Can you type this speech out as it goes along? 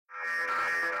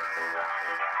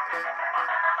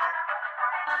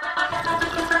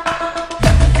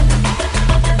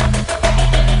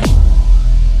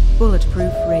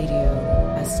Bulletproof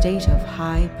Radio, a state of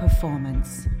high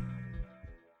performance.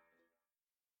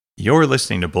 You're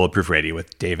listening to Bulletproof Radio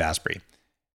with Dave Asprey.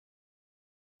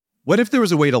 What if there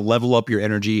was a way to level up your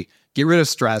energy, get rid of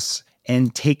stress,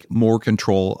 and take more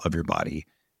control of your body?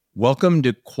 Welcome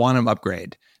to Quantum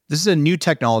Upgrade. This is a new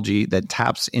technology that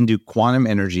taps into quantum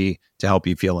energy to help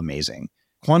you feel amazing.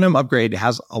 Quantum Upgrade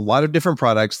has a lot of different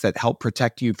products that help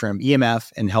protect you from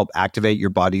EMF and help activate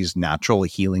your body's natural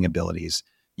healing abilities.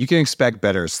 You can expect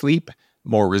better sleep,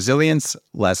 more resilience,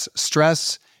 less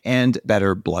stress, and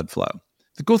better blood flow.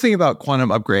 The cool thing about Quantum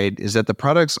Upgrade is that the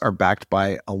products are backed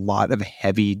by a lot of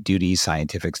heavy-duty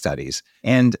scientific studies,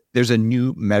 and there's a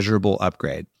new measurable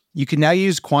upgrade. You can now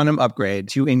use Quantum Upgrade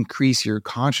to increase your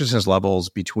consciousness levels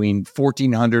between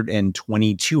 1400 and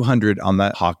 2200 on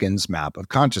the Hawkins map of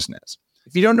consciousness.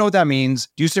 If you don't know what that means,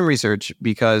 do some research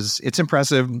because it's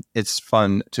impressive, it's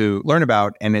fun to learn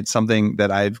about, and it's something that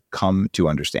I've come to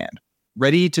understand.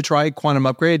 Ready to try Quantum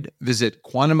Upgrade? Visit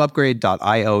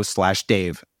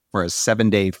quantumupgrade.io/Dave for a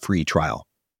 7-day free trial.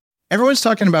 Everyone's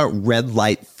talking about red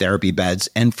light therapy beds,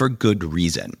 and for good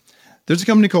reason. There's a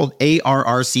company called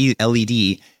ARRC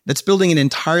LED that's building an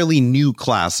entirely new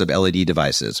class of LED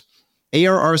devices.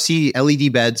 ARRC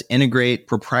LED beds integrate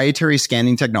proprietary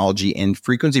scanning technology and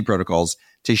frequency protocols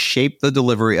to shape the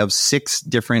delivery of 6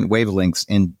 different wavelengths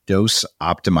in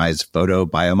dose-optimized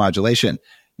photobiomodulation.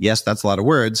 Yes, that's a lot of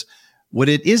words. What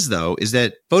it is, though, is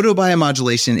that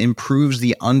photobiomodulation improves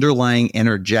the underlying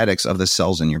energetics of the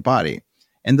cells in your body.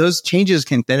 And those changes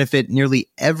can benefit nearly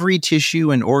every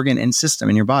tissue and organ and system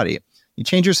in your body. You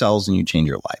change your cells and you change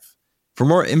your life. For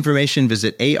more information,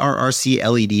 visit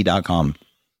arrcled.com.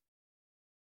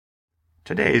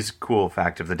 Today's cool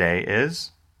fact of the day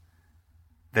is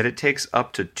that it takes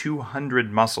up to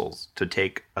 200 muscles to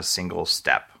take a single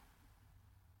step.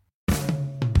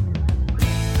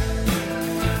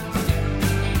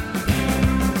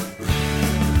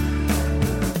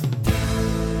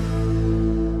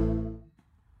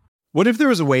 What if there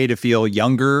was a way to feel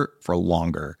younger for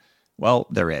longer? Well,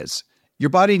 there is. Your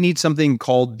body needs something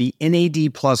called the NAD+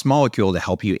 molecule to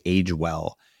help you age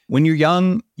well. When you're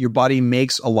young, your body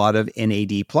makes a lot of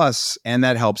NAD+, and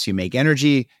that helps you make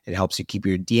energy, it helps you keep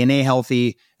your DNA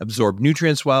healthy, absorb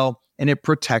nutrients well, and it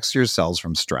protects your cells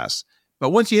from stress.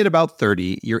 But once you hit about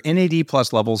 30, your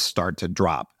NAD+ levels start to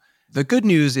drop. The good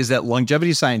news is that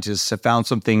longevity scientists have found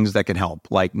some things that can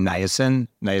help, like niacin,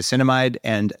 niacinamide,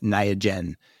 and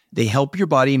Niagen. They help your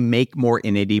body make more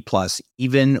NAD+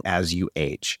 even as you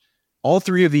age. All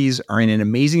 3 of these are in an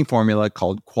amazing formula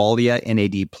called Qualia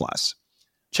NAD+.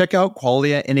 Check out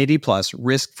Qualia NAD+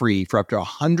 risk-free for up to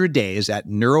 100 days at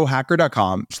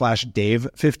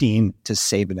neurohacker.com/Dave15 to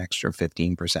save an extra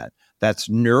 15%. That's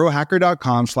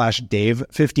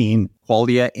neurohacker.com/Dave15,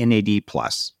 Qualia NAD+.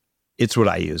 It's what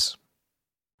I use.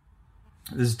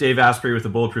 This is Dave Asprey with the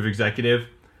Bulletproof Executive.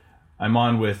 I'm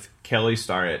on with Kelly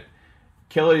Starrett.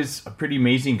 Kelly's a pretty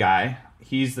amazing guy.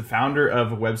 He's the founder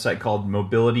of a website called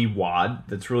Mobility WOD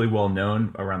that's really well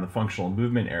known around the functional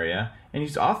movement area. And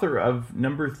he's author of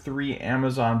number 3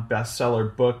 Amazon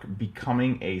bestseller book,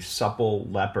 Becoming a Supple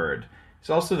Leopard. He's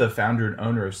also the founder and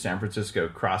owner of San Francisco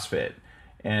CrossFit.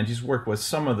 And he's worked with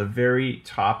some of the very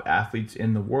top athletes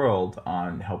in the world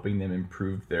on helping them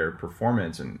improve their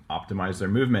performance and optimize their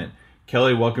movement.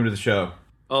 Kelly, welcome to the show.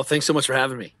 Oh, thanks so much for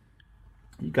having me.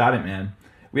 You got it, man.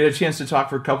 We had a chance to talk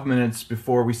for a couple minutes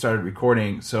before we started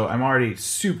recording, so I'm already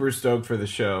super stoked for the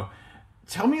show.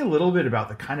 Tell me a little bit about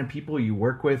the kind of people you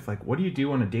work with. Like, what do you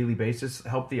do on a daily basis?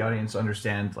 Help the audience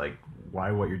understand, like,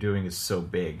 why what you're doing is so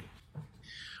big.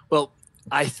 Well,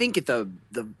 I think at the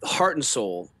heart and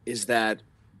soul is that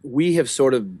we have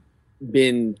sort of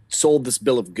been sold this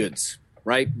bill of goods,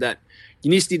 right? That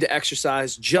you just need to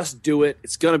exercise, just do it.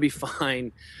 It's going to be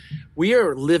fine. We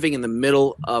are living in the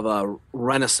middle of a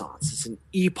renaissance. It's an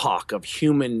epoch of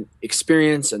human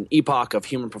experience, an epoch of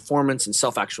human performance and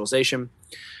self-actualization.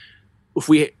 If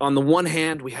we, on the one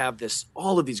hand, we have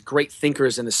all of these great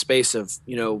thinkers in the space of,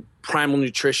 primal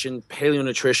nutrition, paleo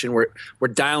nutrition. We're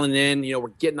dialing in, we're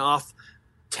getting off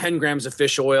 10 grams of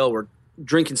fish oil. We're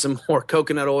drinking some more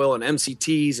coconut oil and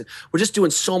MCTs. We're just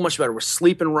doing so much better. We're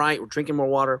sleeping right. We're drinking more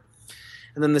water.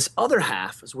 And then this other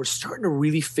half is we're starting to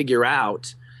really figure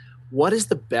out what is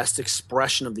the best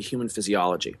expression of the human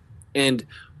physiology. And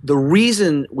the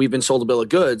reason we've been sold a bill of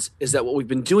goods is that what we've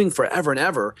been doing forever and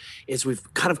ever is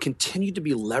we've kind of continued to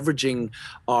be leveraging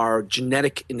our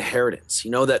genetic inheritance.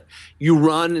 That you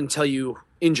run until you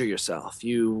injure yourself.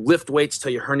 You lift weights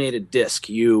till you herniated disc.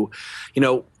 You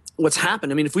what's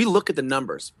happened, I mean, if we look at the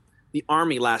numbers, the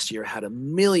Army last year had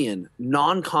 1 million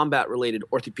non-combat related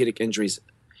orthopedic injuries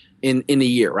in a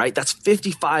year, right? That's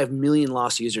 55 million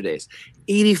lost user days.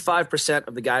 85%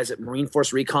 of the guys at Marine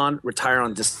Force Recon retire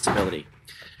on disability.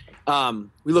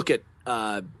 We look at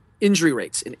injury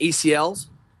rates in ACLs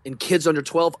in kids under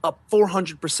 12, up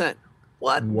 400%.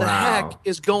 What the heck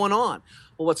is going on?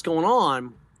 Well, what's going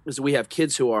on is we have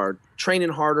kids who are training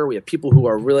harder. We have people who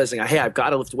are realizing, hey, I've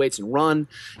got to lift weights and run.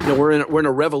 You know, we're in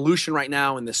a revolution right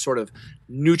now in this sort of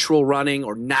neutral running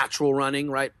or natural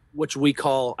running, right? Which we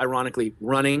call, ironically,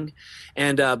 running.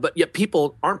 And but yet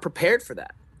people aren't prepared for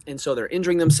that. And so they're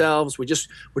injuring themselves. We're just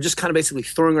kind of basically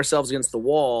throwing ourselves against the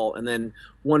wall and then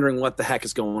wondering what the heck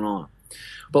is going on.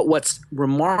 But what's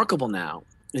remarkable now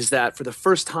is that for the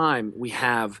first time we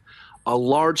have a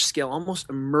large scale, almost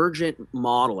emergent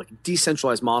model, like a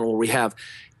decentralized model where we have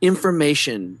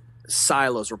information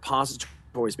silos,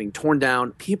 repositories being torn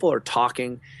down. People are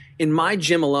talking. In my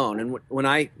gym alone, and when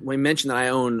I mentioned that I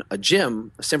own a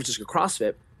gym, a San Francisco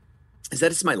CrossFit, is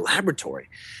that it's my laboratory.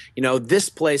 You know, this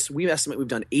place, we estimate we've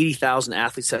done 80,000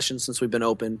 athlete sessions since we've been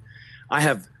open. I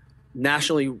have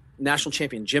national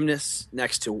champion gymnasts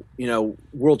next to, you know,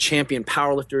 world champion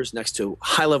powerlifters, next to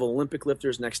high-level Olympic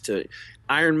lifters, next to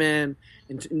Ironman,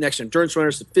 and next to endurance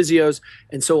runners, to physios.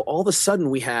 And so all of a sudden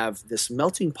we have this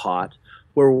melting pot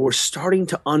where we're starting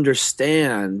to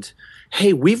understand,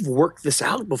 hey, we've worked this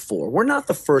out before. We're not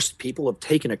the first people who have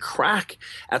taken a crack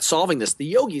at solving this. The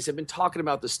yogis have been talking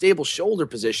about the stable shoulder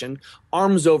position,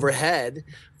 arms overhead,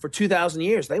 for 2,000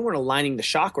 years. They weren't aligning the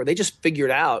chakra. They just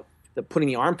figured out that putting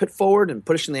the armpit forward and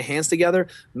pushing the hands together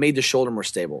made the shoulder more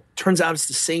stable. Turns out it's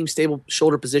the same stable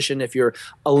shoulder position if you're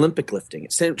Olympic lifting.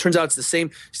 Turns out it's the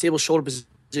same stable shoulder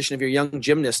position if you're a young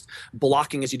gymnast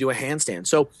blocking as you do a handstand.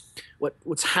 So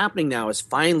what's happening now is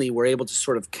finally we're able to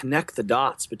sort of connect the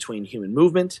dots between human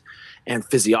movement and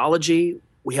physiology.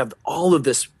 We have all of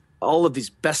these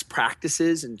best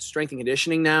practices in strength and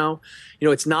conditioning now. You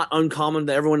know, it's not uncommon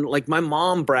that everyone, like my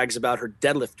mom brags about her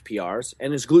deadlift PRs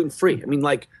and is gluten-free. I mean,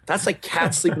 like that's like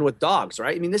cats sleeping with dogs,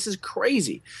 right? I mean, this is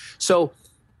crazy. So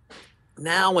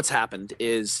now what's happened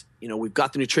is, you know, we've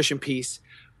got the nutrition piece.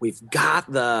 We're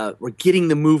getting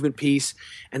the movement piece,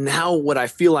 and now what I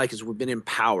feel like is we've been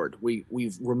empowered. We've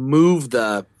removed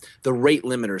the rate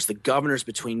limiters, the governors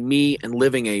between me and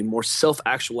living a more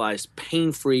self-actualized,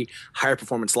 pain-free, higher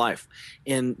performance life.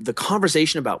 And the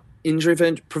conversation about injury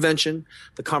prevention,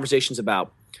 the conversations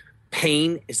about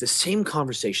pain is the same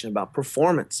conversation about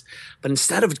performance. But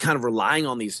instead of kind of relying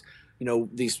on these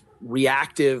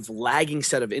reactive, lagging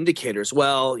set of indicators.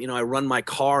 Well, you know, I run my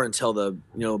car until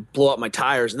blow up my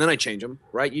tires and then I change them,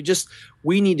 right?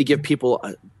 We need to give people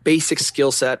a basic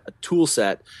skill set, a tool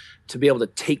set to be able to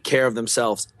take care of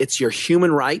themselves. It's your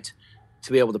human right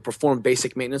to be able to perform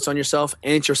basic maintenance on yourself,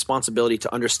 and it's your responsibility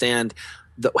to understand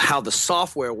how the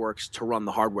software works to run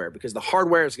the hardware, because the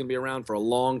hardware is going to be around for a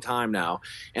long time now.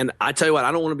 And I tell you what,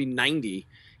 I don't want to be 90,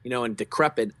 and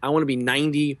decrepit. I want to be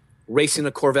 90 racing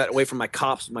a Corvette away from my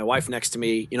cops, my wife next to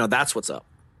me. That's what's up.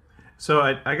 So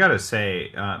I gotta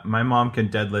say, my mom can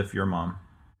deadlift your mom.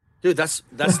 Dude, that's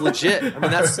legit. I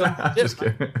mean, that's so legit. Just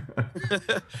kidding.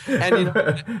 And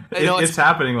it's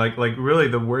happening. Like really,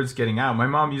 the word's getting out. My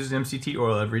mom uses MCT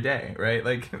oil every day, right?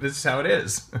 Like this is how it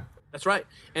is. That's right.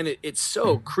 And it's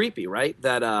so creepy, right?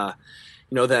 That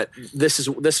that this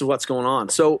is what's going on.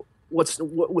 So what's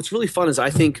really fun is I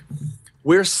think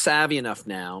we're savvy enough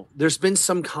now. There's been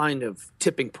some kind of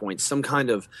tipping point, some kind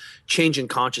of change in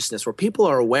consciousness where people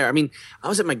are aware. I mean, I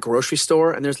was at my grocery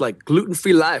store and there's like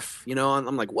gluten-free life, and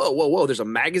I'm like, whoa. There's a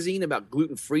magazine about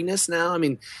gluten-freeness now. I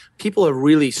mean, people have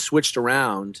really switched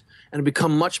around and have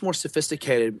become much more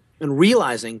sophisticated and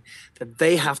realizing that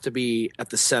they have to be at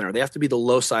the center. They have to be the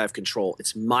loci of control.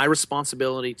 It's my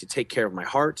responsibility to take care of my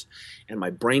heart and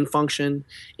my brain function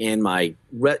and my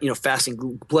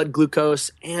fasting blood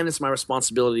glucose, and it's my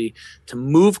responsibility to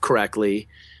move correctly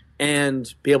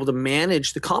and be able to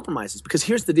manage the compromises. Because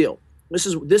here's the deal. This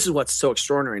is what's so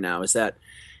extraordinary now is that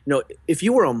if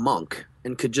you were a monk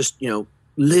and could just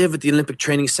live at the Olympic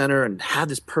Training Center and have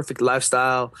this perfect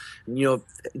lifestyle, and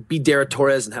be Dara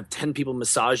Torres and have 10 people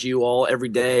massage you all every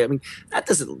day. I mean,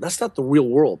 that's not the real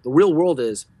world. The real world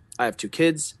is I have 2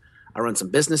 kids, I run some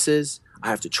businesses, I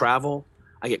have to travel,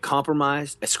 I get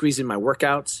compromised, I squeeze in my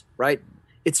workouts, right?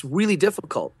 It's really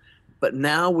difficult. But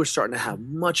now we're starting to have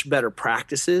much better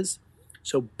practices.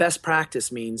 So best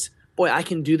practice means, boy, I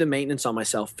can do the maintenance on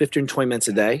myself 15, 20 minutes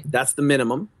a day. That's the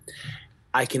minimum.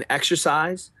 I can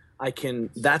exercise.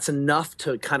 That's enough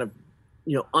to kind of,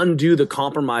 undo the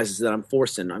compromises that I'm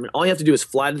forced in. I mean, all you have to do is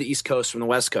fly to the East Coast from the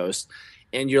West Coast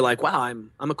and you're like, wow,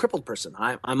 I'm a crippled person.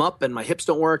 I'm up and my hips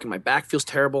don't work and my back feels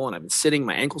terrible and I've been sitting,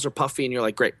 my ankles are puffy, and you're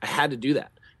like, great, I had to do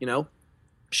that, you know?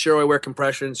 Sure, I wear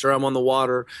compression. Sure, I'm on the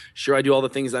water. Sure, I do all the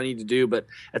things I need to do. But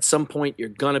at some point, you're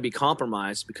going to be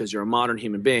compromised because you're a modern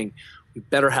human being. We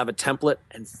better have a template.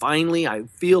 And finally, I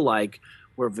feel like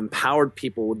we've empowered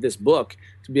people with this book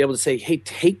to be able to say, hey,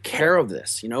 take care of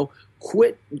this. You know,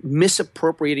 quit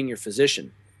misappropriating your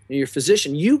physician. Your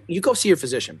physician, you go see your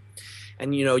physician.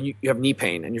 And, you know, you have knee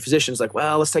pain. And your physician's like,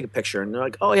 well, let's take a picture. And they're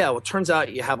like, oh, yeah, well, it turns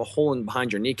out you have a hole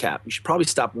behind your kneecap. You should probably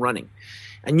stop running.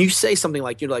 And you say something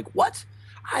like, you're like, what?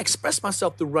 I express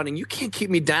myself through running. You can't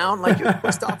keep me down. Like, you're the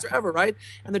best doctor ever, right?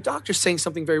 And the doctor's saying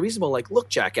something very reasonable, like, look,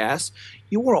 jackass,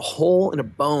 you wore a hole in a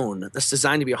bone that's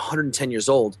designed to be 110 years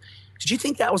old. Did you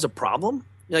think that was a problem?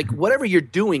 Like, whatever you're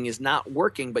doing is not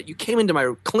working, but you came into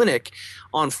my clinic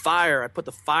on fire. I put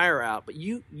the fire out, but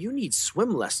you need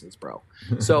swim lessons, bro.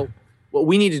 So what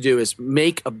we need to do is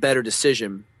make a better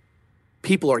decision.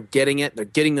 People are getting it. They're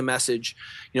getting the message.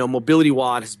 You know, Mobility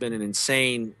WOD has been an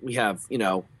insane, we have, you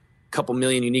know, couple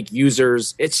million unique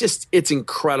users. It's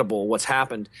incredible what's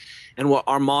happened. And what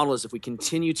our model is, if we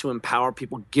continue to empower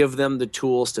people, give them the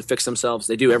tools to fix themselves,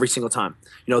 they do every single time.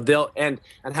 You know, and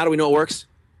how do we know it works?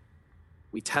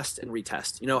 We test and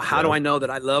retest. You know, how do I know that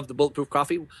I love the Bulletproof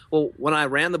coffee? Well, when I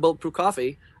ran the Bulletproof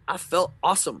coffee, I felt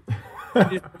awesome. You know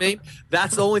what I mean?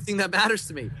 That's the only thing that matters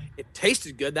to me. It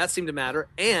tasted good. That seemed to matter.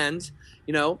 And,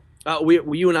 you know,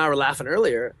 you and I were laughing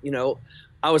earlier, you know,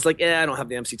 I was like, I don't have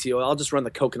the MCT oil. I'll just run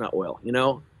the coconut oil, you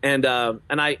know? And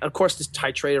I, of course, just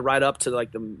titrated right up to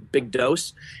like the big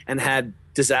dose and had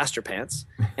disaster pants.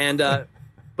 And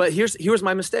but here's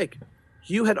my mistake.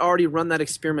 You had already run that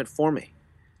experiment for me.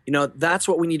 You know, that's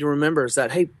what we need to remember is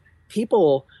that, hey,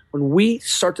 people, when we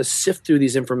start to sift through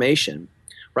these information,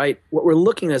 right, what we're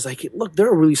looking at is like, look, there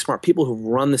are really smart people who've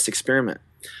run this experiment.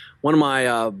 One of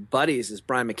my buddies is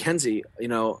Brian McKenzie, you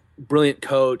know, brilliant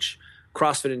coach,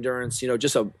 CrossFit endurance, you know,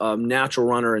 just a natural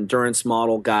runner, endurance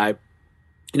model guy,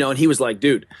 you know, and he was like,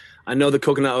 dude, I know the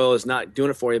coconut oil is not doing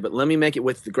it for you, but let me make it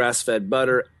with the grass-fed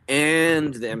butter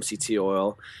and the MCT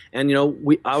oil. And, you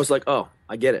know, I was like, oh,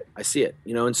 I get it. I see it,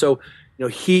 you know? And so, you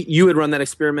know, you had run that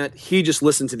experiment. He just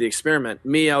listened to the experiment.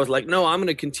 Me, I was like, no, I'm going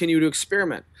to continue to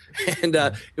experiment. And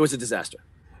it was a disaster.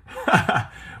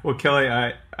 Well, Kelly,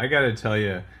 I got to tell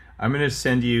you, I'm going to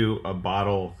send you a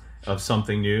bottle of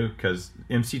something new because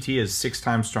MCT is 6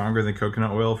 times stronger than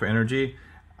coconut oil for energy.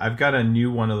 I've got a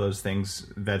new one of those things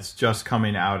that's just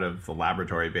coming out of the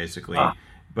laboratory, basically,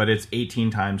 but it's 18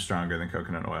 times stronger than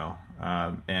coconut oil,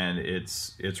 and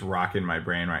it's rocking my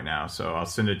brain right now. So I'll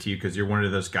send it to you because you're one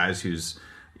of those guys who's,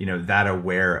 you know, that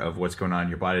aware of what's going on in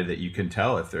your body that you can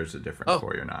tell if there's a difference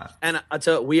for you or not. And I'll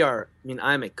tell you,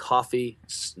 I'm a coffee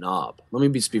snob. Let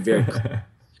me just be very clear.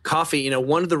 Coffee, you know,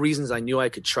 one of the reasons I knew I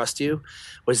could trust you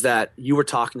was that you were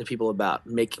talking to people about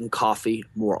making coffee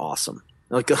more awesome.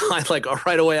 Like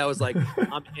right away, I was like,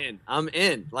 I'm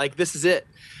in. Like, this is it.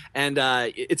 And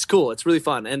it's cool. It's really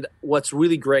fun. And what's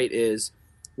really great is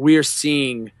we are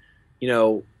seeing, you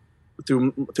know,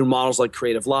 through models like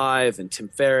Creative Live and Tim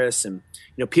Ferriss, and,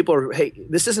 you know, people are, hey,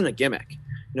 this isn't a gimmick.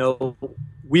 You know,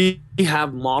 we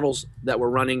have models that we're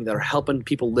running that are helping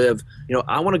people live. You know,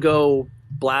 I want to go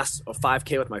blast a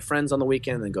 5K with my friends on the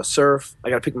weekend and then go surf. I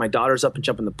got to pick my daughters up and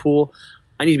jump in the pool.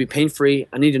 I need to be pain-free.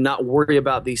 I need to not worry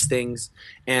about these things.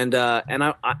 And I you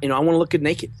know, I want to look good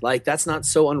naked. Like, that's not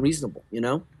so unreasonable, you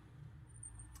know?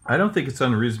 I don't think it's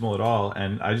unreasonable at all.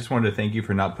 And I just wanted to thank you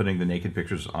for not putting the naked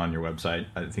pictures on your website.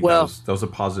 I think that was a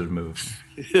positive move.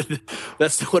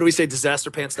 That's, what do we say?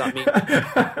 Disasterpants.me.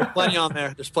 There's plenty on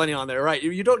there. There's plenty on there. Right.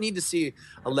 You don't need to see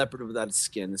a leopard without its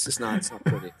skin. It's not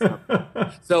pretty. It's not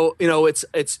pretty. So, you know, it's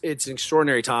an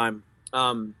extraordinary time.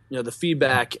 You know, the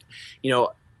feedback, you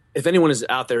know, if anyone is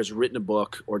out there has written a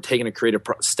book or taken a creative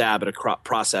stab at a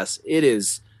process, it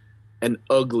is an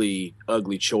ugly,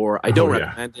 ugly chore. I don't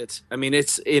recommend it. I mean,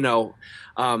 it's, you know,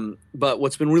 but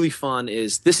what's been really fun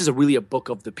is this is really a book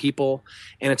of the people,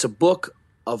 and it's a book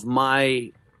of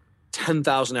my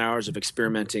 10,000 hours of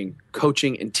experimenting,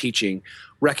 coaching, and teaching,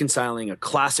 reconciling a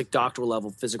classic doctoral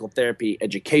level physical therapy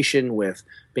education with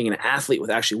being an athlete, with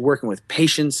actually working with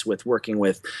patients, with working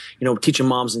with, you know, teaching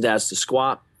moms and dads to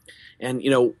squat. And,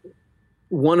 you know,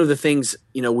 one of the things,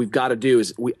 you know, we've got to do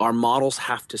is our models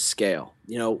have to scale.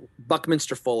 You know,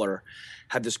 Buckminster Fuller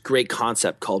had this great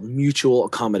concept called mutual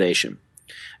accommodation,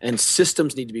 and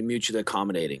systems need to be mutually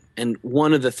accommodating. And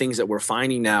one of the things that we're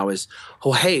finding now is,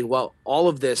 oh, hey, well, all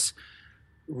of this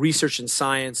research and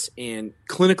science and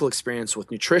clinical experience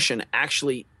with nutrition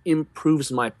actually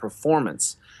improves my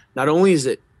performance. Not only is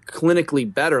it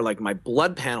clinically better. Like my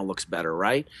blood panel looks better,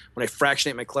 right? When I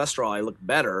fractionate my cholesterol, I look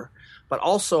better, but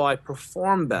also I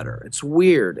perform better. It's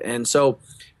weird. And so,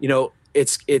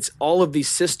 it's all of these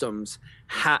systems.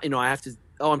 I have to,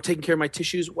 I'm taking care of my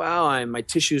tissues. Wow, my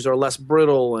tissues are less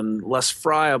brittle and less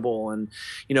friable. And,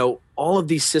 all of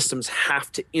these systems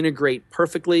have to integrate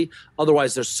perfectly.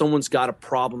 Otherwise, someone's got a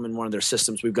problem in one of their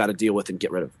systems we've got to deal with and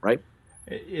get rid of, right?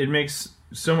 It makes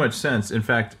so much sense. In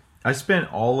fact, I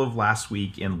spent all of last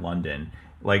week in London,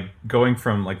 like going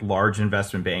from like large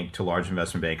investment bank to large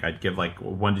investment bank. I'd give like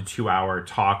 1 to 2 hour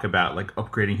talk about like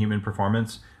upgrading human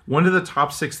performance. One of the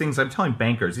top 6 things I'm telling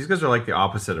bankers, these guys are like the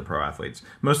opposite of pro athletes.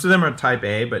 Most of them are type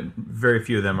A, but very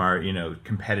few of them are,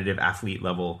 competitive athlete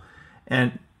level.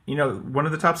 And, one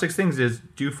of the top 6 things is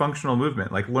do functional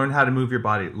movement, like learn how to move your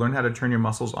body, learn how to turn your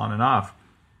muscles on and off.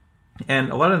 And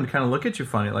a lot of them kind of look at you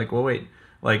funny, like, well, wait,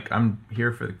 like I'm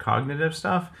here for the cognitive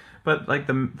stuff. But like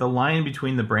the line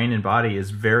between the brain and body is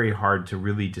very hard to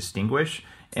really distinguish.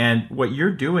 And what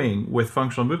you're doing with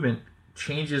functional movement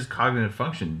changes cognitive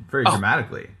function very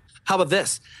dramatically. How about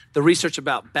this? The research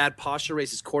about bad posture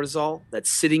raises cortisol, that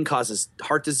sitting causes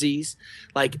heart disease.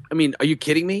 Like, are you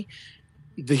kidding me?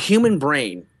 The human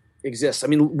brain exists.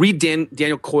 Read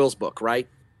Daniel Coyle's book, right?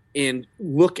 And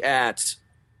look at,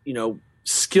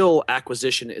 skill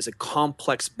acquisition is a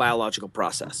complex biological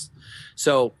process.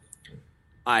 So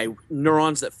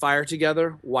neurons that fire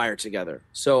together wire together.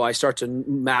 So I start to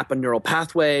map a neural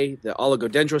pathway, the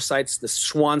oligodendrocytes, the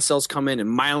Schwann cells come in and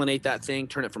myelinate that thing,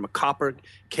 turn it from a copper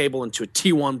cable into a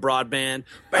T1 broadband.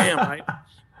 Bam, right?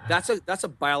 That's a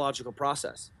biological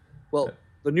process. Well,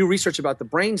 the new research about the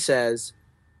brain says,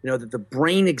 that the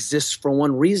brain exists for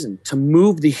one reason, to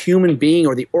move the human being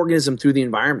or the organism through the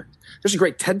environment. There's a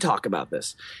great TED talk about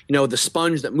this. The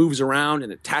sponge that moves around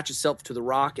and attaches itself to the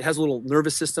rock. It has a little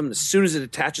nervous system. And as soon as it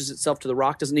attaches itself to the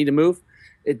rock, doesn't need to move,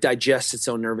 it digests its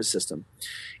own nervous system.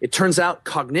 It turns out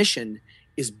cognition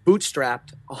is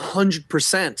bootstrapped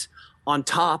 100% on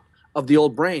top of the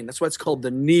old brain. That's why it's called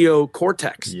the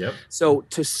neocortex. Yep. So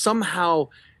to somehow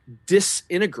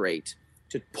disintegrate,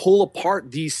 to pull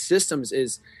apart these systems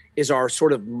is our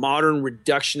sort of modern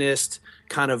reductionist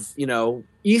kind of,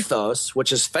 ethos, which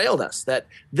has failed us, that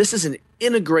this is an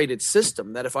integrated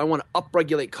system, that if I want to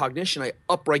upregulate cognition, I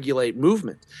upregulate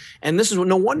movement. And this is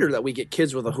no wonder that we get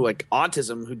kids with like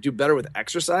autism who do better with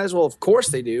exercise. Well, of course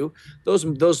they do.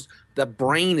 The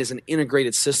brain is an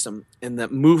integrated system, and the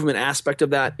movement aspect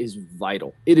of that is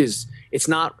vital. It's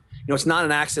not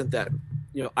an accident that,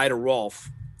 Ida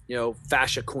Rolf,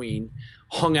 fascia queen,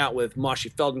 hung out with Moshe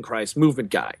Feldenkrais, movement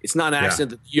guy. It's not an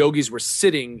accident that yogis were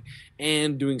sitting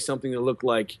and doing something that looked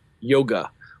like yoga,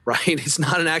 right? It's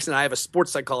not an accident I have a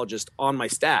sports psychologist on my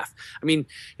staff. We have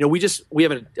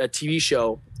a TV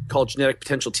show called Genetic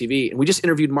Potential TV, and we just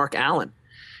interviewed Mark Allen,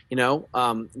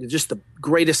 just the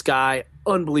greatest guy,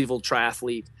 unbelievable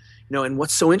triathlete, and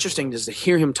what's so interesting is to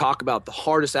hear him talk about the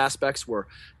hardest aspects were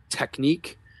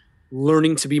technique,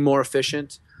 learning to be more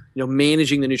efficient,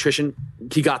 managing the nutrition.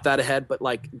 He got that ahead, but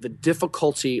like the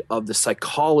difficulty of the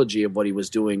psychology of what he was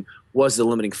doing was the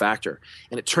limiting factor.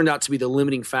 And it turned out to be the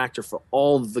limiting factor for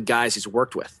all the guys he's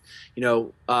worked with.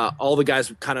 All the guys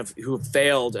who have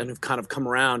failed and have kind of come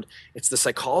around, it's the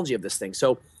psychology of this thing.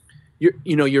 So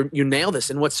you nail this.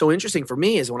 And what's so interesting for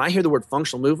me is when I hear the word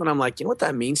functional movement, I'm like, what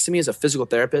that means to me as a physical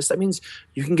therapist? That means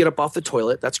you can get up off the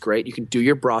toilet. That's great. You can do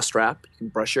your bra strap. You can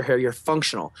brush your hair. You're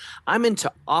functional. I'm into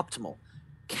optimal.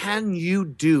 Can you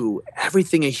do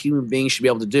everything a human being should be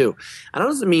able to do? And that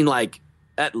doesn't mean like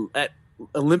at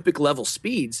Olympic level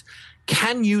speeds.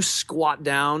 Can you squat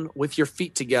down with your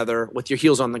feet together with your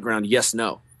heels on the ground? Yes,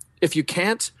 no. If you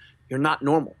can't, you're not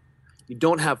normal. You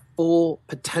don't have full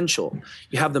potential.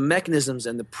 You have the mechanisms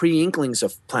and the pre-inklings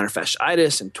of plantar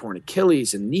fasciitis and torn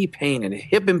Achilles and knee pain and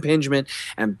hip impingement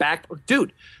and back.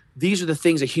 Dude, these are the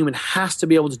things a human has to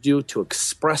be able to do to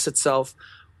express itself.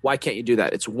 Why can't you do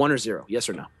that? It's 1 or 0. Yes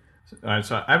or no? All right,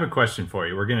 so I have a question for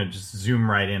you. We're going to just zoom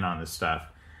right in on this stuff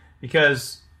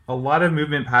because a lot of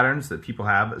movement patterns that people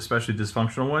have, especially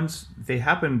dysfunctional ones, they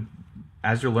happen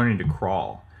as you're learning to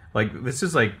crawl. Like this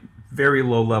is like very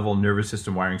low level nervous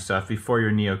system wiring stuff before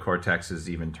your neocortex is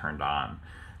even turned on.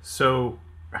 So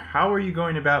how are you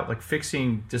going about like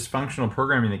fixing dysfunctional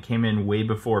programming that came in way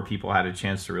before people had a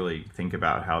chance to really think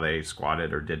about how they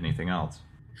squatted or did anything else?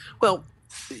 Well,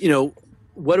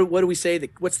 what do we say?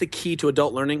 What's the key to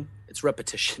adult learning? It's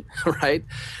repetition, right?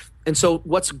 And so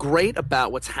what's great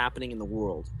about what's happening in the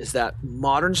world is that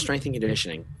modern strength and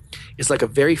conditioning is like a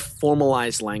very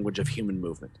formalized language of human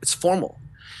movement. It's formal.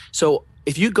 So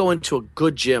if you go into a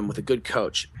good gym with a good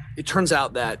coach, it turns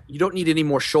out that you don't need any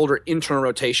more shoulder internal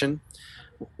rotation.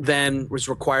 then was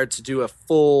required to do a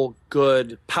full,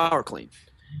 good power clean.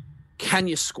 Can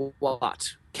you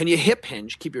squat? Can you hip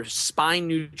hinge, keep your spine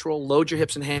neutral, load your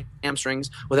hips and hamstrings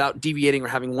without deviating or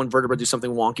having one vertebra do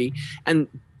something wonky, and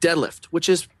deadlift, which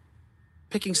is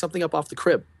picking something up off the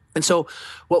crib. And so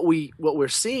what we're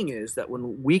seeing is that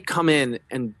when we come in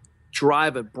and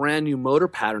drive a brand new motor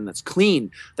pattern that's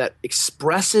clean, that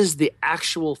expresses the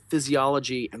actual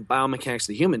physiology and biomechanics of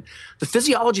the human, the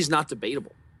physiology is not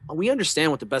debatable. We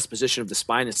understand what the best position of the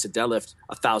spine is to deadlift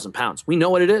 1,000 pounds. We know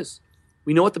what it is.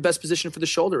 We know what the best position for the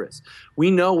shoulder is. We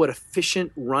know what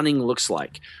efficient running looks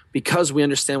like because we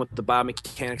understand what the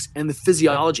biomechanics and the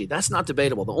physiology. That's not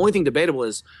debatable. The only thing debatable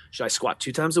is, should I squat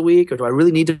 2 times a week, or do I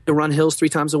really need to run hills 3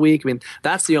 times a week? I mean,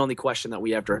 that's the only question that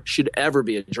we should ever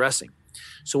be addressing.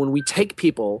 So when we take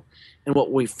people, and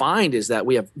what we find is that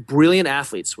we have brilliant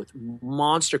athletes with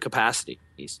monster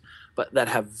capacities, but that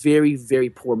have very, very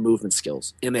poor movement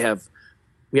skills, and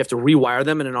we have to rewire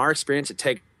them. And in our experience, it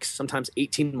takes sometimes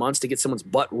 18 months to get someone's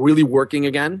butt really working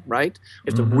again, right?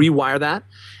 We have to rewire that.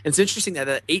 And it's interesting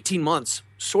that 18 months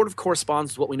sort of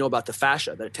corresponds to what we know about the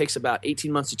fascia, that it takes about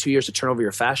 18 months to 2 years to turn over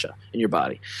your fascia in your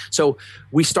body. So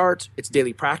it's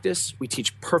daily practice. We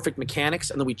teach perfect mechanics,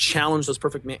 and then we challenge those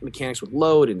perfect mechanics with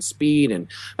load and speed and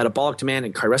metabolic demand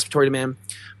and cardiorespiratory demand.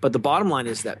 But the bottom line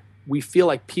is that we feel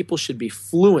like people should be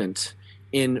fluent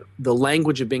in the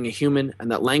language of being a human,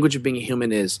 and that language of being a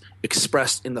human is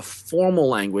expressed in the formal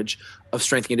language of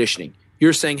strength conditioning.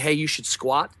 You're saying, hey, you should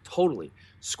squat? Totally.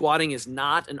 Squatting is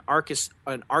not an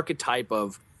archetype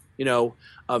of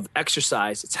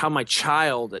exercise. It's how my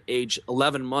child at age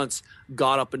 11 months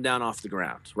got up and down off the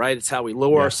ground, right? It's how we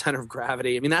lower our center of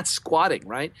gravity. I mean, that's squatting,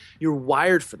 right? You're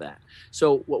wired for that.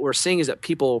 So what we're seeing is that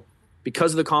people,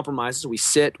 because of the compromises, we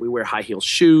sit, we wear high heel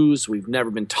shoes, we've never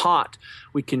been taught.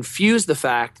 We confuse the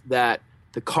fact that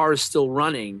the car is still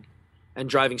running and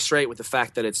driving straight with the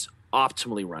fact that it's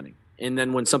optimally running. And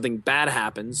then when something bad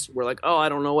happens, we're like, oh, I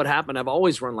don't know what happened. I've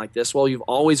always run like this. Well, you've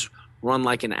always run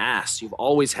like an ass. You've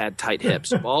always had tight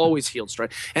hips. You've always heeled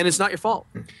straight. And it's not your fault.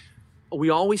 We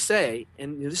always say,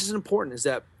 and this is important, is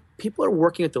that people are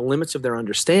working at the limits of their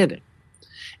understanding.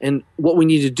 And what we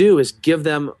need to do is give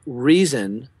them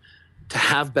reason to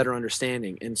have better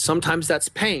understanding. And sometimes that's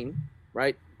pain,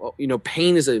 right? Well,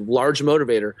 pain is a large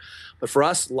motivator, but for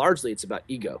us, largely it's about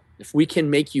ego. If we can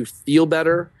make you feel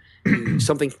better,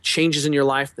 something changes in your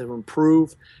life that will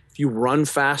improve. If you run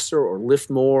faster or lift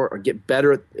more or get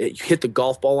better, you hit the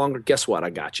golf ball longer, guess what?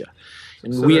 I got you.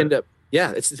 And so end up,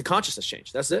 it's the consciousness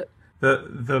change. That's it.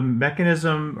 The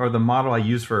mechanism or the model I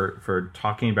use for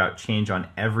talking about change on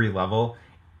every level,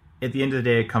 at the end of the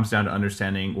day, it comes down to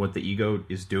understanding what the ego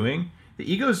is doing.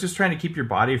 The ego is just trying to keep your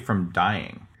body from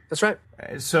dying. That's right.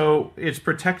 So it's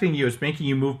protecting you. It's making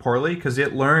you move poorly because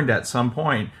it learned at some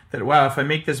point that, wow, if I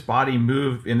make this body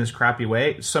move in this crappy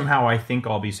way, somehow I think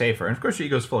I'll be safer. And of course, your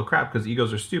ego's full of crap because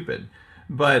egos are stupid.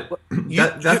 But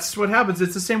that's what happens.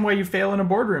 It's the same way you fail in a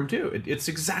boardroom, too. It's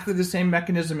exactly the same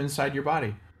mechanism inside your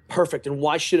body. Perfect. And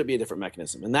why should it be a different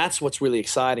mechanism? And that's what's really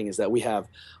exciting, is that we have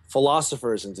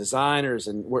philosophers and designers,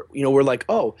 and we're like,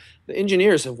 oh, the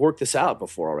engineers have worked this out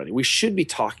before already. We should be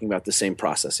talking about the same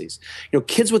processes.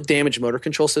 Kids with damaged motor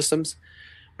control systems,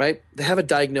 right? They have a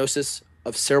diagnosis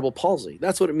of cerebral palsy.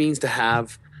 That's what it means to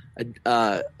have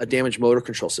a damaged motor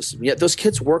control system. Yet those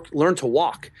kids learn to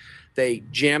walk. They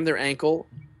jam their ankle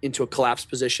into a collapsed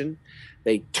position.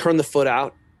 They turn the foot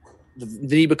out. The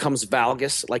knee becomes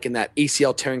valgus, like in that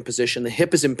ACL tearing position. The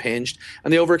hip is impinged,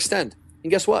 and they overextend. And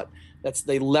guess what?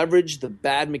 They leverage the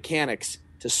bad mechanics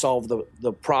to solve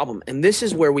the problem. And this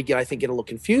is where we get a little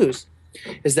confused,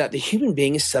 is that the human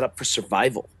being is set up for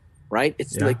survival, right?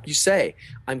 It's like you say,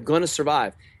 I'm going to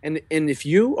survive. And if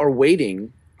you are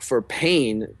waiting for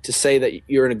pain to say that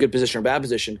you're in a good position or bad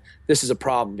position, this is a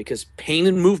problem, because pain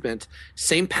and movement,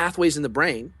 same pathways in the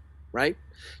brain, right?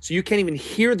 So you can't even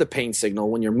hear the pain signal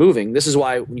when you're moving. This is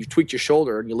why when you tweak your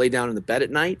shoulder and you lay down in the bed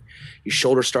at night, your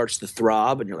shoulder starts to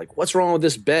throb and you're like, what's wrong with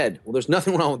this bed? Well, there's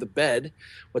nothing wrong with the bed.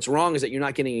 What's wrong is that you're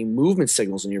not getting any movement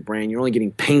signals in your brain. You're only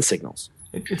getting pain signals.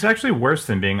 It's actually worse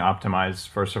than being optimized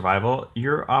for survival.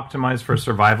 You're optimized for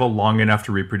survival long enough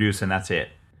to reproduce, and that's it.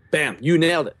 Bam, you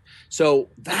nailed it. So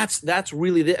that's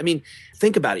really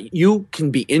think about it. You can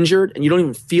be injured and you don't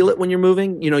even feel it when you're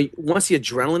moving. Once the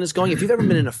adrenaline is going, if you've ever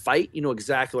been in a fight, you know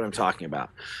exactly what I'm talking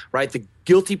about, right? The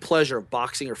guilty pleasure of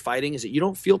boxing or fighting is that you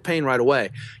don't feel pain right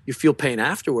away. You feel pain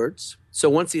afterwards. So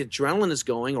once the adrenaline is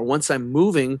going, or once I'm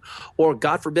moving, or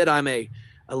God forbid I'm a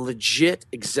legit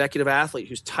executive athlete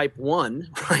who's type 1,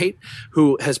 right,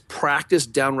 who has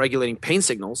practiced down regulating pain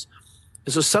signals,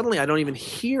 And so suddenly I don't even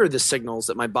hear the signals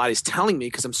that my body's telling me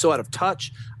because I'm so out of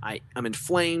touch. I'm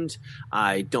inflamed.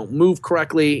 I don't move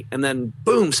correctly. And then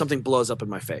boom, something blows up in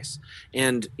my face.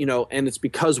 And, and it's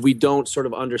because we don't sort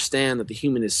of understand that the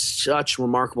human is such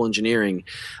remarkable engineering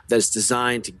that it's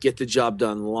designed to get the job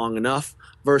done long enough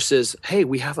versus, hey,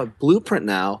 we have a blueprint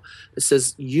now that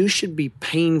says you should be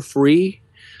pain-free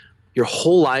your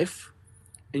whole life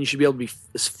and you should be able to be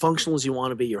as functional as you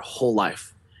want to be your whole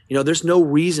life. There's no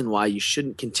reason why you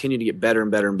shouldn't continue to get better and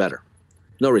better and better.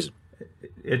 No reason.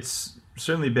 It's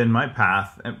certainly been my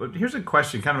path. But here's a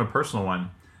question, kind of a personal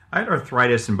one. I had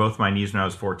arthritis in both my knees when I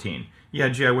was 14. Yeah,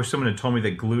 gee, I wish someone had told me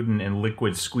that gluten and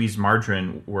liquid squeezed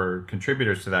margarine were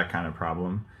contributors to that kind of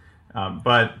problem.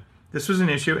 But this was an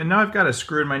issue. And now I've got a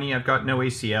screw in my knee. I've got no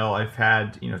ACL. I've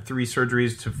had 3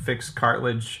 surgeries to fix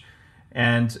cartilage.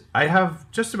 And I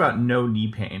have just about no knee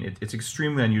pain. It's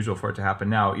extremely unusual for it to happen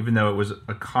now, even though it was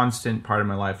a constant part of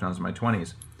my life when I was in my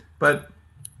 20s. But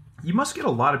you must get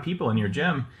a lot of people in your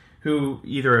gym who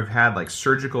either have had like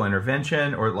surgical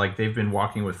intervention or like they've been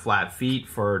walking with flat feet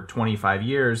for 25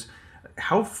 years.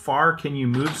 How far can you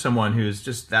move someone who's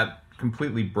just that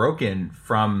completely broken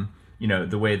from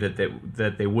the way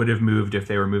that they would have moved if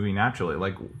they were moving naturally?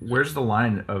 Like, where's the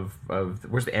line of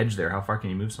where's the edge there? How far can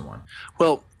you move someone?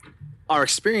 Well, our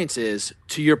experience is,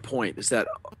 to your point, is that,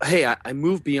 hey, I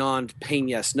move beyond pain,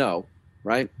 yes, no,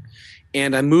 right?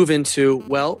 And I move into,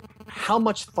 well, how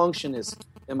much function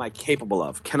am I capable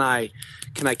of? Can I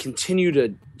continue to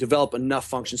develop enough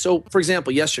function? So, for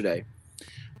example, yesterday,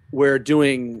 we're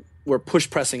push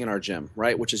pressing in our gym,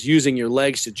 right? Which is using your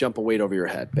legs to jump a weight over your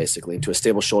head, basically, into a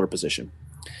stable shoulder position.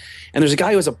 And there's a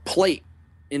guy who has a plate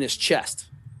in his chest,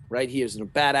 right? He was in a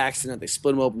bad accident. They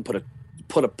split him open, put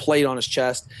a plate on his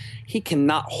chest. He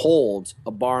cannot hold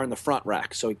a bar in the front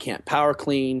rack, so he can't power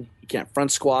clean, he can't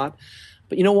front squat.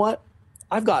 But you know what?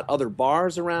 I've got other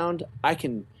bars around. I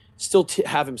can still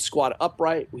have him squat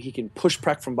upright. He can push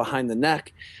press from behind the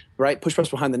neck, right? Push press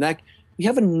behind the neck. We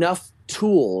have enough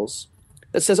tools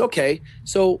that says, okay,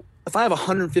 so if I have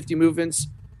 150 movements,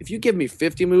 if you give me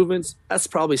 50 movements, that's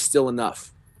probably still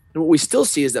enough. And what we still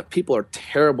see is that people are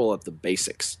terrible at the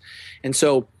basics. And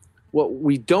so what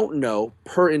we don't know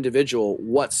per individual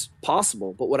what's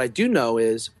possible, but what I do know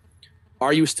is,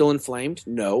 are you still inflamed?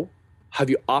 No. Have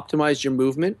you optimized your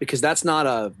movement? Because that's not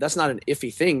an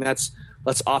iffy thing. Let's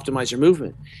optimize your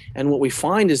movement. And what we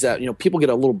find is that people get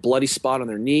a little bloody spot on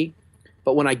their knee,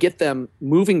 but when I get them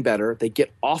moving better, they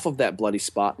get off of that bloody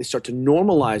spot. They start to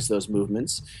normalize those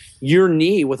movements. Your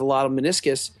knee with a lot of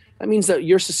meniscus, that means that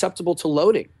you're susceptible to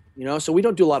loading. So we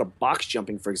don't do a lot of box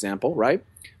jumping, for example, right?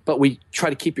 But we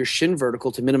try to keep your shin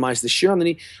vertical to minimize the shear on the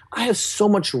knee. I have so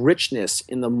much richness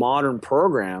in the modern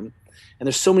program, and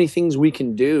there's so many things we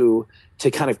can do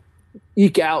to kind of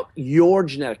eke out your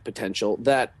genetic potential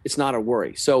that it's not a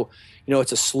worry. So,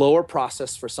 it's a slower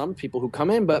process for some people who come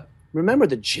in, but remember,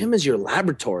 the gym is your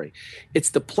laboratory.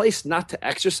 It's the place not to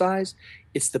exercise.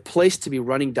 It's the place to be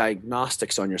running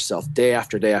diagnostics on yourself day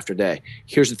after day after day.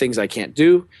 Here's the things I can't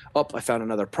do. Oh, I found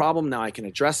another problem. Now I can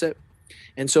address it.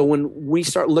 And so when we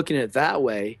start looking at it that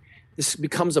way, this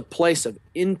becomes a place of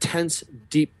intense,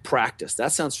 deep practice.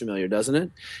 That sounds familiar, doesn't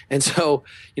it? And so,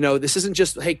 this isn't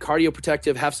just, hey,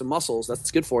 cardioprotective, have some muscles.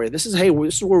 That's good for you. This is, hey,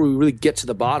 this is where we really get to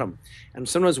the bottom. And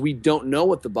sometimes we don't know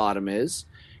what the bottom is.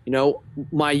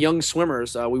 My young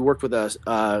swimmers, we worked with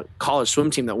a college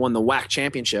swim team that won the WAC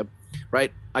championship,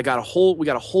 right? We got a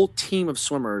whole team of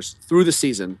swimmers through the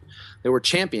season. They were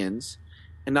champions,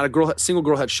 and not a single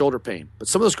girl had shoulder pain. But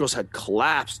some of those girls had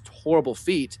collapsed, horrible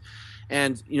feet.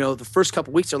 And, the first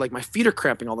couple of weeks, they're like, my feet are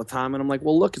cramping all the time. And I'm like,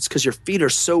 well, look, it's because your feet are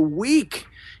so weak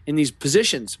in these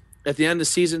positions. At the end of the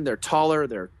season, they're taller,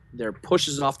 their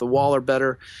pushes off the wall are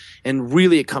better. And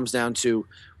really it comes down to,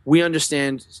 we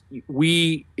understand,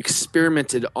 we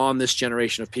experimented on this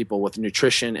generation of people with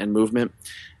nutrition and movement.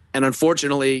 And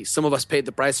unfortunately, some of us paid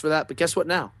the price for that. But guess what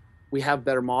now? We have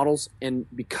better models. And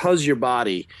because your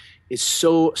body is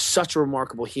such a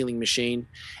remarkable healing machine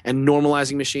and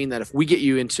normalizing machine, that if we get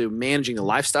you into managing the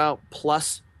lifestyle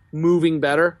plus moving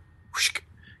better,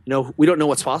 we don't know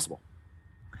what's possible.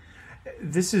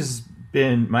 This has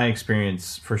been my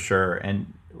experience for sure.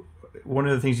 And one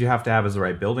of the things you have to have is the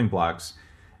right building blocks.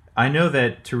 I know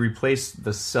that to replace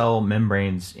the cell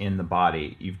membranes in the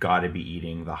body, you've got to be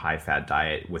eating the high-fat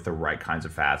diet with the right kinds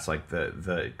of fats, like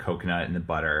the coconut and the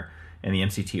butter and the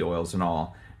MCT oils and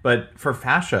all. But for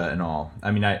fascia and all, I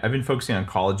mean, I've been focusing on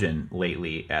collagen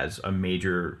lately as a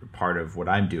major part of what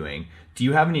I'm doing. Do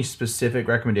you have any specific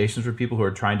recommendations for people who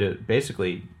are trying to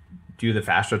basically do the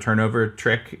fascia turnover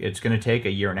trick, it's going to take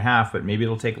a year and a half, but maybe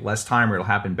it'll take less time or it'll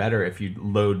happen better if you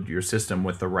load your system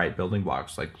with the right building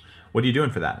blocks. Like, what are you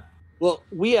doing for that? Well,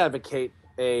 we advocate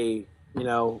a,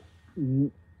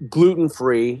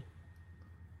 gluten-free.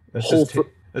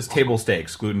 That's table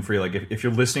stakes, gluten-free. Like, if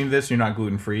you're listening to this, you're not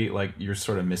gluten-free, like, you're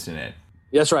sort of missing it.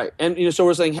 That's right. And, so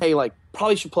we're saying, hey, like,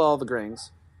 probably should play all the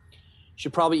grains.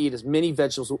 Should probably eat as many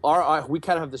vegetables. We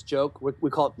kind of have this joke. We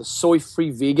call it the soy-free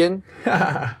vegan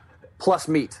plus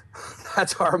meat.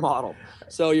 That's our model.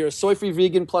 So you're a soy-free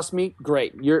vegan plus meat?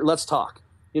 Great. Let's talk.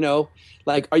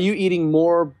 Like, are you eating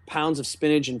more pounds of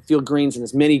spinach and field greens and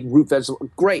as many root vegetables?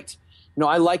 Great.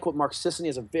 I like what Mark Sissony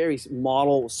has, a very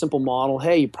simple model.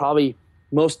 Hey, you probably,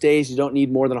 most days you don't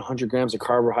need more than 100 grams of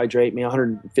carbohydrate, maybe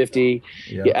 150.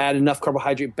 Yeah. You add enough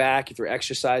carbohydrate back if you're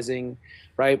exercising,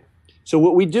 right? So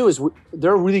what we do is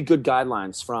there are really good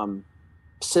guidelines from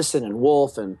Sisson and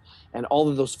Wolf and all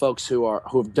of those folks who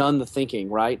have done the thinking,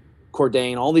 right?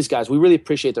 Cordain, all these guys. We really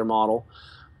appreciate their model.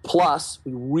 Plus,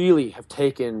 we've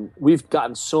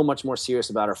gotten so much more serious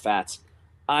about our fats.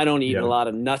 I don't eat a lot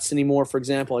of nuts anymore, for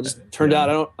example. It just turned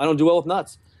out I don't do well with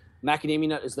nuts. Macadamia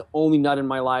nut is the only nut in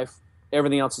my life.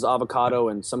 Everything else is avocado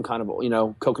and some kind of,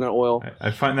 coconut oil.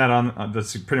 I find that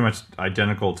that's pretty much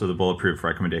identical to the bulletproof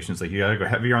recommendations. Like, you got to go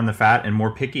heavier on the fat and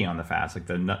more picky on the fats. Like,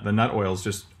 the nut oils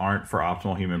just aren't for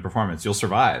optimal human performance. You'll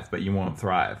survive, but you won't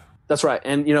thrive. That's right.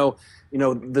 And,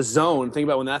 the Zone, think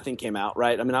about when that thing came out,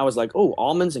 right? I mean, I was like, oh,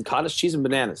 almonds and cottage cheese and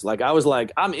bananas. Like, I was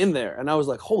like, I'm in there. And I was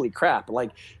like, holy crap,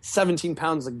 like 17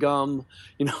 pounds of gum,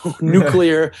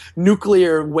 nuclear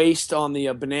waste on the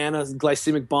bananas,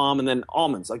 glycemic bomb, and then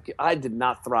almonds. Like, I did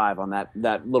not thrive on that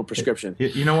little prescription.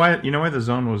 You know why the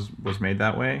Zone was made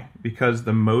that way? Because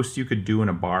the most you could do in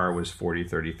a bar was 40,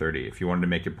 30, 30 if you wanted to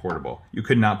make it portable. You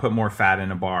could not put more fat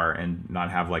in a bar and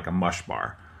not have like a mush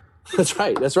bar. That's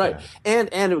right. Yeah. And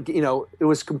it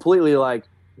was completely like,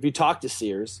 if you talk to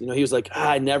Sears, he was like,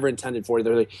 I never intended 40,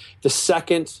 30. The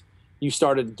second you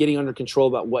started getting under control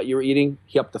about what you were eating,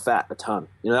 he upped the fat a ton.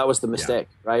 That was the mistake,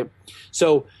 right?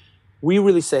 So we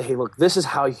really say, hey, look, this is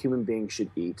how a human being should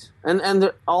eat.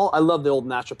 And I love the old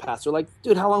naturopaths. They're like,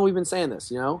 dude, how long have we been saying this?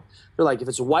 They're like, if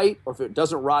it's white or if it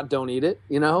doesn't rot, don't eat it.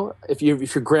 If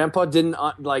your grandpa didn't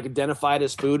identify it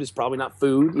as food, it's probably not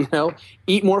food.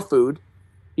 Eat more food.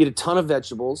 Eat a ton of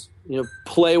vegetables,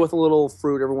 play with a little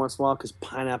fruit every once in a while because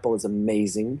pineapple is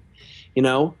amazing,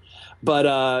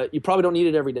 but you probably don't need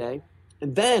it every day.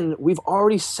 And then we've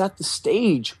already set the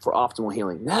stage for optimal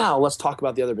healing. Now let's talk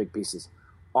about the other big pieces.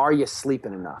 Are you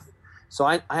sleeping enough? So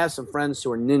I have some friends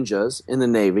who are ninjas in the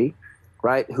Navy,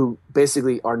 right, who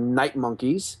basically are night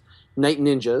monkeys, night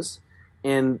ninjas,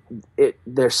 and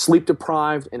they're sleep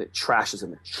deprived, and it trashes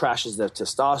them. It trashes their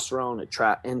testosterone.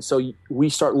 And so we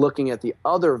start looking at the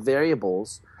other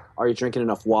variables. Are you drinking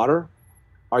enough water?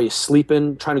 Are you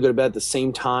sleeping, trying to go to bed at the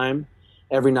same time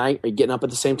every night? Are you getting up at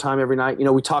the same time every night?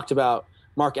 We talked about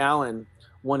Mark Allen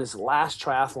won his last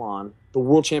triathlon, the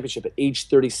world championship, at age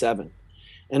 37.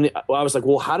 And I was like,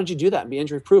 well, how did you do that and be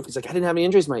injury proof? He's like, I didn't have any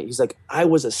injuries, mate. He's like, I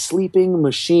was a sleeping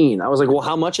machine. I was like, well,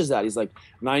 how much is that? He's like,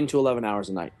 9 to 11 hours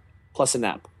a night. Plus a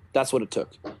nap. That's what it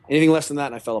took. Anything less than that,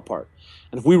 and I fell apart.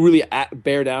 And if we really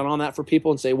bear down on that for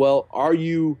people and say, well, are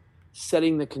you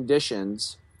setting the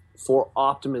conditions for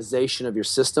optimization of your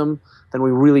system, then we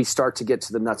really start to get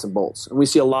to the nuts and bolts. And we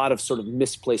see a lot of sort of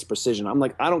misplaced precision. I'm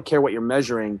like, I don't care what you're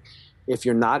measuring. If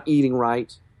you're not eating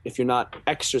right, if you're not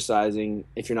exercising,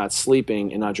 if you're not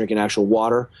sleeping and not drinking actual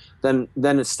water, then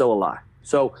it's still a lie.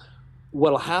 So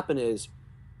what'll happen is,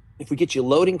 if we get you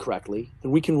loading correctly,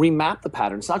 then we can remap the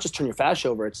pattern. It's not just turn your fascia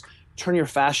over, it's turn your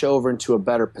fascia over into a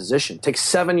better position. It takes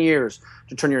 7 years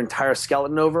to turn your entire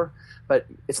skeleton over, but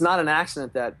it's not an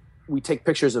accident that we take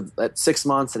pictures of at 6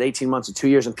 months, at 18 months, at 2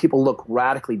 years, and people look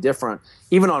radically different,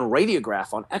 even on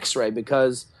radiograph, on x-ray,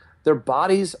 because their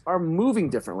bodies are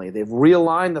moving differently. They've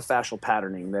realigned the fascial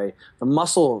patterning. The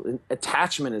muscle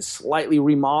attachment is slightly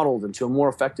remodeled into a more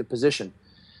effective position.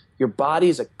 Your body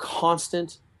is a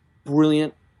constant,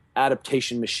 brilliant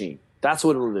adaptation machine. That's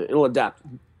what it'll do. It'll adapt.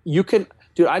 You can,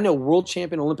 dude, I know world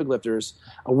champion Olympic lifters,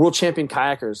 world champion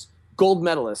kayakers, gold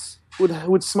medalists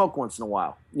would smoke once in a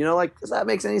while. Does that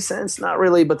make any sense? Not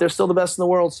really, but they're still the best in the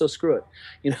world, so screw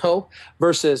it.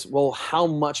 Versus, well, how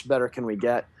much better can we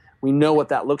get? We know what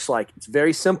that looks like. It's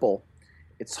very simple.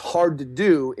 It's hard to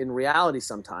do in reality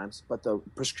sometimes, but the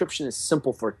prescription is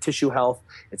simple for tissue health.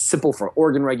 It's simple for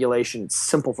organ regulation. It's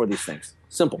simple for these things.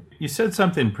 Simple. You said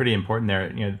something pretty important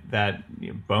there,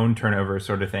 that bone turnover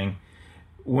sort of thing.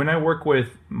 When I work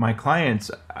with my clients,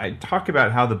 I talk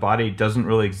about how the body doesn't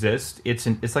really exist.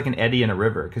 It's like an eddy in a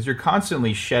river because you're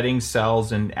constantly shedding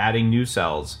cells and adding new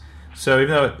cells. So even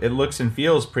though it looks and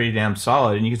feels pretty damn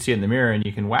solid, and you can see it in the mirror and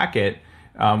you can whack it,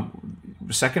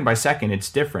 second by second,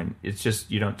 it's different. It's just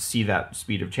you don't see that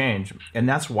speed of change, and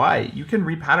that's why you can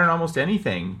repattern almost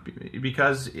anything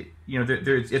because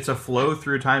it's a flow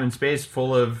through time and space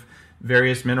full of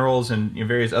various minerals and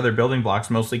various other building blocks,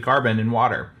 mostly carbon and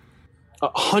water.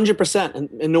 100%,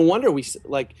 and no wonder we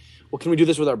like. Well, can we do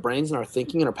this with our brains and our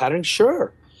thinking and our patterning?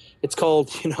 Sure. It's called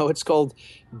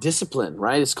discipline,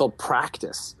 right? It's called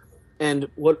practice. And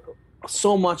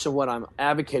so much of what I'm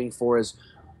advocating for is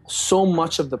so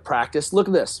much of the practice. Look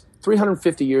at this.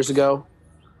 350 years ago,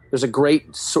 there's a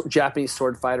great Japanese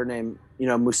sword fighter named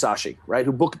Musashi, right?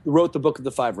 Who wrote the Book of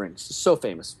the Five Rings. So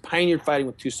famous, pioneered fighting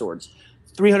with 2 swords.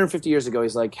 350 years ago,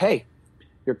 he's like, hey,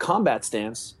 your combat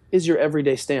stance is your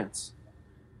everyday stance.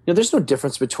 There's no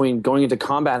difference between going into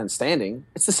combat and standing.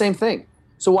 It's the same thing.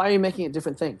 So why are you making it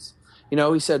different things?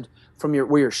 He said from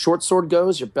where your short sword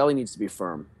goes, your belly needs to be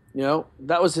firm.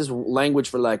 That was his language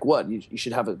for like what? You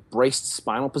should have a braced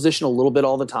spinal position a little bit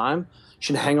all the time. You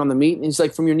should hang on the meat. And he's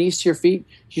like, from your knees to your feet,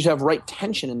 you should have right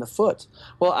tension in the foot.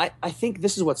 Well, I think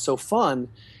this is what's so fun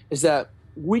is that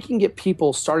we can get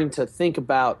people starting to think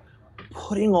about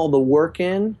putting all the work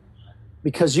in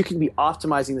because you can be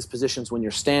optimizing these positions when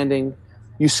you're standing.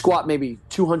 You squat maybe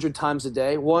 200 times a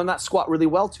day. Well, not squat really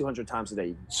well 200 times a day.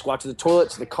 You squat to the toilet,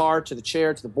 to the car, to the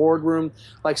chair, to the boardroom.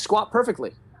 Like squat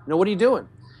perfectly. What are you doing?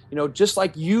 Just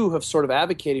like you have sort of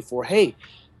advocated for, hey,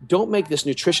 don't make this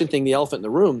nutrition thing the elephant in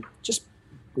the room. Just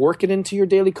work it into your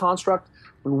daily construct.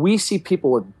 When we see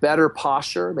people with better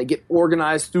posture, they get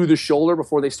organized through the shoulder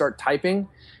before they start typing,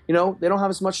 they don't have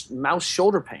as much mouse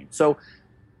shoulder pain. So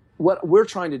what we're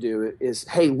trying to do is,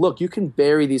 hey, look, you can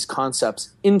bury these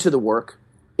concepts into the work,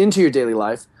 into your daily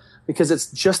life, because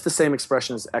it's just the same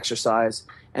expression as exercise,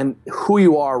 and who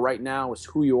you are right now is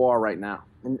who you are right now.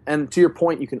 And to your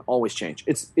point, you can always change.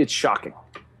 It's shocking.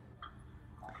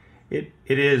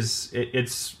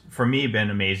 It's for me been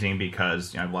amazing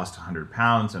because I've lost 100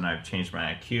 pounds and I've changed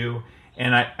my IQ,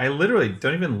 and I literally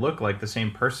don't even look like the same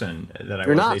person that I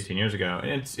was 18 years ago. And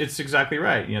it's exactly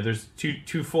right. There's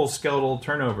two full skeletal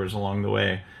turnovers along the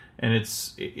way, and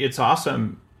it's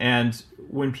awesome. And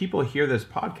when people hear this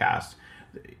podcast,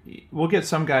 we'll get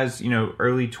some guys,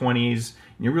 early 20s,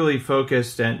 and you're really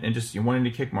focused and just wanting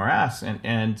to kick more ass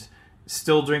and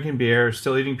still drinking beer,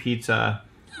 still eating pizza.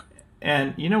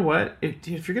 And you know what?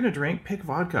 If you're going to drink, pick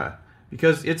vodka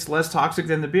because it's less toxic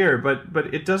than the beer, but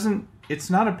it's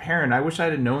not apparent. I wish I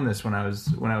had known this when I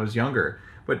was younger,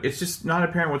 but it's just not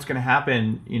apparent what's going to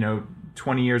happen,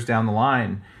 20 years down the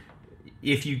line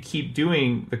if you keep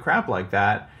doing the crap like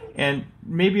that. And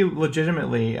maybe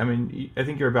legitimately, I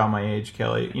think you're about my age,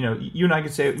 Kelly. You and I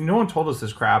could say no one told us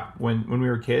this crap when we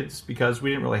were kids because we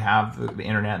didn't really have the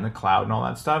internet and the cloud and all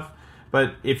that stuff.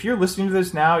 But if you're listening to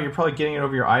this now, you're probably getting it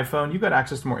over your iPhone. You've got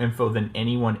access to more info than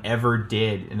anyone ever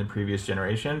did in the previous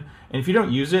generation. And if you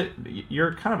don't use it,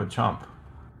 you're kind of a chump.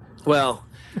 Well,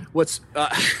 what's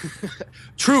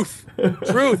truth?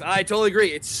 I totally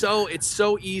agree. It's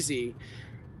so easy,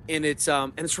 and it's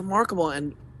remarkable.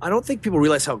 And I don't think people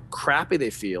realize how crappy they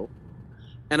feel,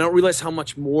 and I don't realize how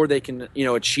much more they can,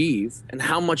 achieve, and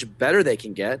how much better they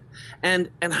can get, and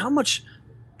how much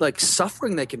like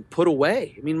suffering they can put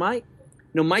away.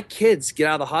 My kids get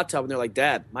out of the hot tub and they're like,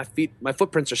 Dad, my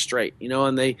footprints are straight,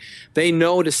 and they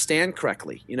know to stand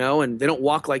correctly, and they don't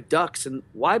walk like ducks. And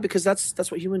why? Because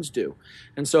that's what humans do.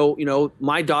 And so,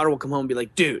 my daughter will come home and be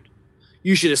like, dude,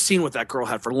 you should have seen what that girl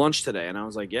had for lunch today. And I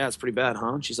was like, yeah, it's pretty bad,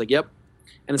 huh? And she's like, yep.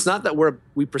 And it's not that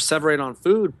we perseverate on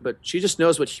food, but she just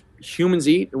knows what humans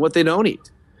eat and what they don't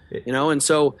eat, And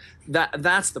so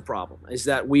that's the problem is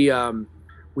that we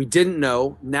didn't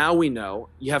know. Now we know.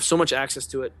 You have so much access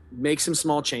to it. Make some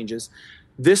small changes.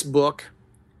 This book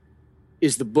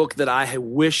is the book that I had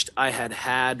wished I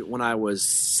had when I was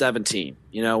 17,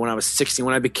 when I was 16,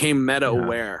 when I became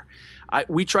meta-aware. Yeah.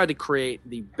 We tried to create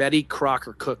the Betty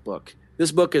Crocker cookbook.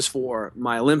 This book is for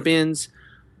my Olympians.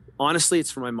 Honestly,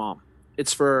 it's for my mom.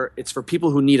 It's for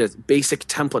people who need a basic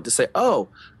template to say, oh,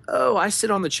 I sit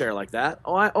on the chair like that.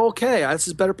 Okay, this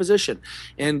is a better position.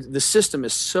 And the system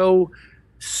is so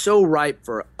ripe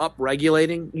for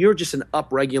upregulating. You're just an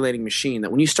upregulating machine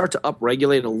that when you start to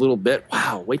upregulate a little bit,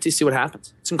 wow, wait till you see what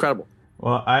happens. It's incredible.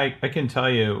 Well, I can tell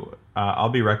you, I'll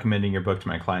be recommending your book to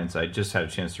my clients. I just had a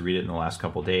chance to read it in the last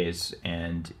couple of days.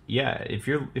 And yeah, if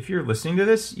you're listening to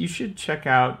this, you should check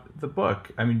out the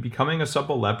book. Becoming a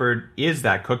Supple Leopard is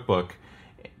that cookbook.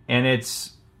 And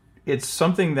it's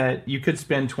something that you could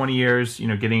spend 20 years,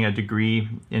 getting a degree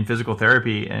in physical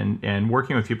therapy and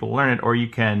working with people to learn it. Or you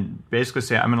can basically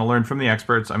say, I'm going to learn from the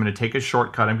experts. I'm going to take a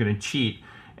shortcut. I'm going to cheat.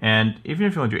 And even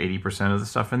if you only do 80% of the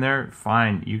stuff in there,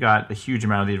 fine. You got a huge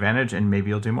amount of the advantage, and maybe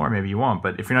you'll do more, maybe you won't.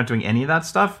 But if you're not doing any of that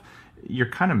stuff, you're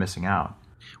kind of missing out.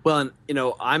 Well, and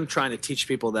I'm trying to teach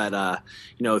people that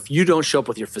if you don't show up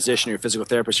with your physician or your physical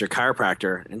therapist, your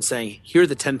chiropractor, and saying, here are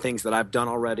the 10 things that I've done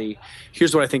already,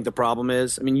 here's what I think the problem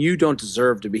is. I mean, you don't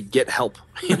deserve to get help.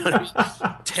 You know what I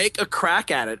mean? Take a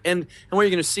crack at it. And what you're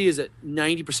going to see is that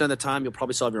 90% of the time you'll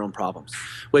probably solve your own problems,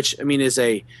 which is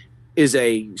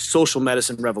a social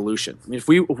medicine revolution. I mean,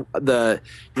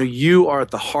 you are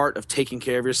at the heart of taking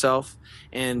care of yourself,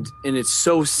 and it's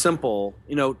so simple.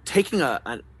 Taking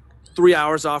a 3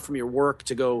 hours off from your work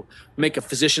to go make a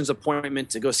physician's appointment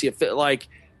to go see a fit,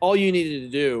 all you needed to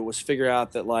do was figure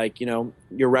out that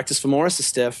your rectus femoris is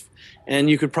stiff, and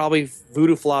you could probably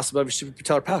voodoo floss above your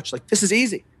suprapatellar pouch. This is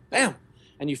easy, bam,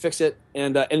 and you fix it,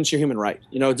 and it's your human right.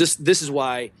 This is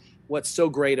why. What's so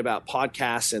great about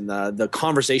podcasts and the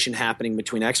conversation happening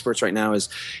between experts right now is,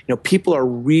 people are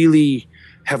really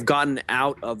have gotten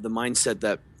out of the mindset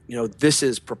that, this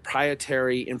is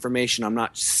proprietary information. I'm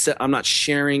not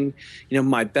sharing,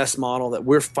 my best model. That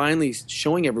we're finally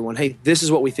showing everyone, hey, this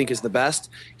is what we think is the best.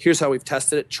 Here's how we've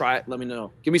tested it. Try it. Let me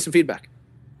know. Give me some feedback.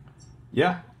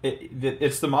 Yeah,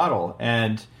 it's the model,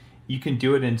 and you can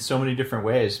do it in so many different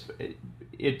ways.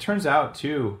 It turns out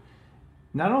too.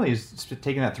 Not only is it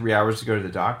taking that 3 hours to go to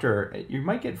the doctor, you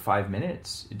might get 5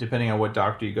 minutes, depending on what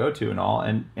doctor you go to and all.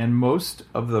 And most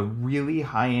of the really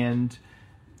high-end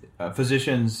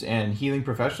physicians and healing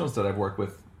professionals that I've worked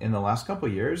with in the last couple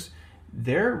of years,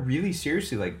 they're really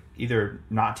seriously either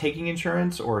not taking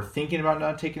insurance or thinking about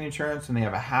not taking insurance, and they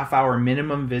have a half-hour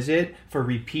minimum visit for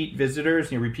repeat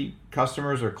visitors, repeat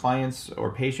customers or clients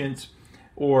or patients,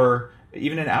 or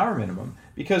even an hour minimum,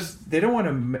 because they don't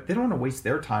want to waste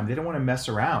their time. They don't want to mess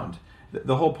around.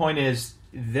 The whole point is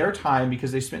their time,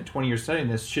 because they spent 20 years studying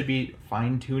this, should be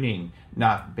fine tuning,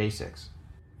 not basics.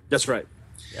 That's right.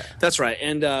 Yeah. That's right.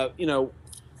 And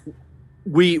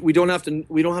we don't have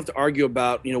to argue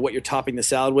about what you're topping the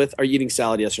salad with. Are you eating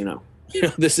salad? Yes or no?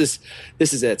 This is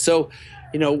it. So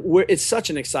it's such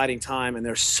an exciting time, and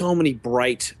there's so many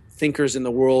bright thinkers in the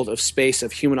world of space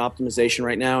of human optimization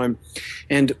right now,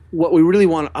 and what we really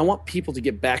want, I want people to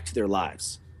get back to their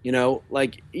lives.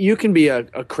 You can be a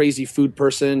crazy food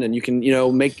person, and you can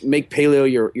make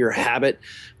paleo your habit,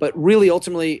 but really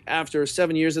ultimately after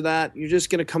 7 years of that, you're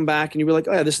just going to come back and you'll be like,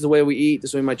 oh yeah, this is the way we eat, this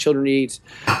is the way my children eat.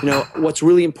 What's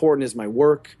really important is my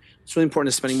work. What's really important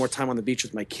is spending more time on the beach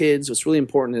with my kids. What's really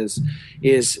important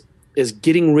is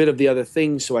getting rid of the other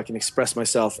things so I can express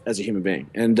myself as a human being.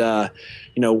 And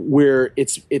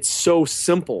it's so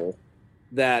simple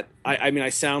that I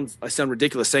sound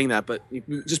ridiculous saying that, but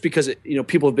just because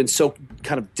people have been so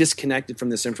kind of disconnected from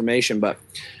this information, but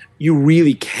you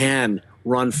really can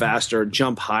run faster,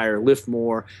 jump higher, lift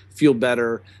more, feel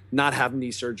better, not have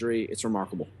knee surgery. It's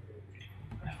remarkable.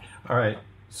 All right,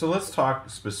 so let's talk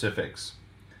specifics.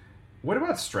 What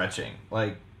about stretching?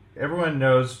 Everyone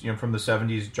knows, from the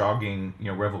 70s jogging,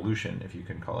 revolution, if you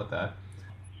can call it that.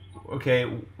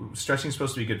 Okay, stretching is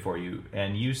supposed to be good for you,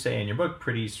 and you say in your book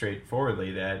pretty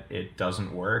straightforwardly that it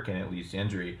doesn't work and it leads to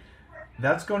injury.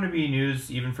 That's going to be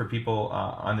news even for people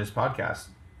on this podcast.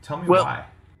 Tell me why.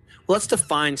 Well, let's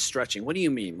define stretching. What do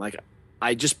you mean?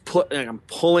 I'm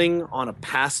pulling on a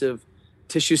passive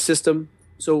tissue system.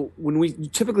 So when we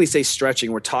typically say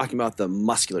stretching, we're talking about the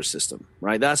muscular system,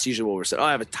 right? That's usually what we're saying. Oh,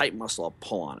 I have a tight muscle, I'll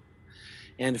pull on it.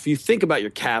 And if you think about your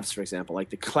calves, for example, like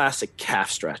the classic calf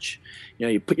stretch,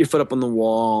 you put your foot up on the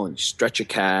wall and you stretch your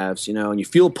calves, and you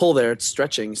feel a pull there, it's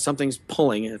stretching, something's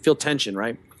pulling, and you feel tension,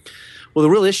 right? Well, the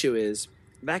real issue is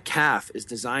that calf is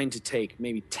designed to take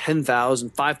maybe 10,000,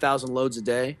 5,000 loads a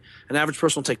day. An average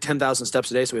person will take 10,000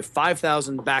 steps a day, so we have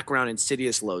 5,000 background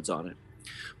insidious loads on it.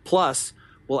 Plus,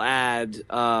 we'll add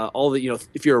all the,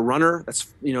 if you're a runner,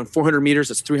 that's, 400 meters,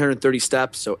 that's 330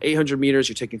 steps. So 800 meters,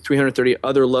 you're taking 330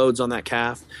 other loads on that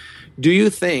calf. Do you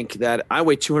think that I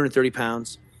weigh 230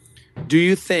 pounds? Do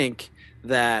you think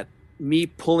that me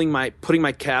putting my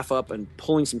calf up and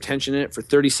pulling some tension in it for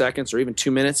 30 seconds or even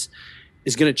 2 minutes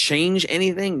is going to change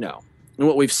anything? No. And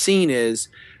what we've seen is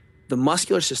the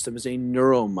muscular system is a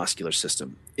neuromuscular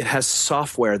system. It has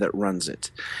software that runs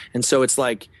it. And so it's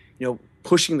like,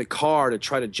 pushing the car to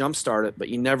try to jumpstart it, but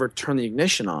you never turn the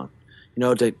ignition on,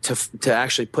 to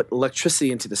actually put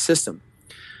electricity into the system.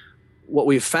 What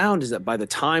we've found is that by the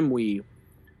time we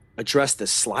address the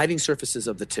sliding surfaces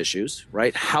of the tissues,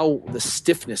 right, how the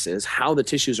stiffness is, how the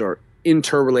tissues are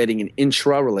interrelating and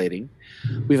intra-relating,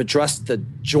 we've addressed the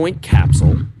joint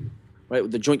capsule, right,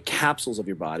 with the joint capsules of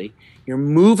your body, you're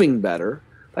moving better.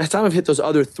 By the time I've hit those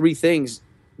other three things,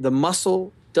 the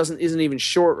muscle isn't even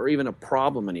short or even a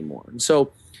problem anymore. And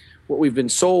so what we've been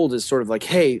sold is sort of like,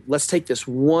 hey, let's take this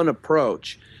one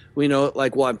approach. We know,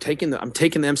 like, well, I'm taking the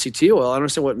MCT oil. I don't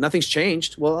understand nothing's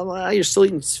changed. Well, you're still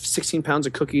eating 16 pounds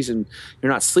of cookies and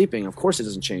you're not sleeping. Of course it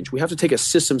doesn't change. We have to take a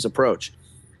systems approach.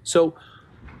 So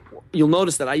you'll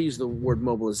notice that I use the word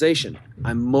mobilization.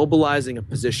 I'm mobilizing a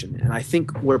position. And I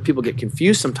think where people get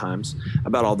confused sometimes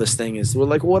about all this thing is, we're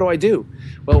like, well, what do I do?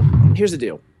 Well, here's the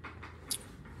deal.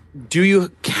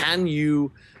 Can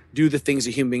you do the things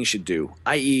a human being should do?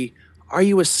 i.e., are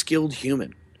you a skilled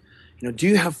human? Do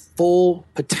you have full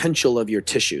potential of your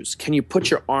tissues? Can you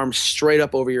put your arm straight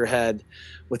up over your head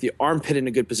with your armpit in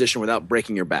a good position without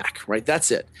breaking your back, right?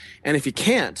 That's it. And if you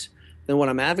can't, then what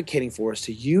I'm advocating for is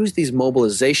to use these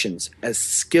mobilizations as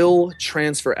skill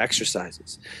transfer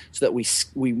exercises so that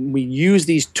we use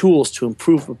these tools to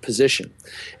improve a position.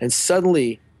 And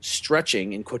suddenly,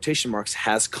 stretching, in quotation marks,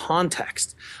 has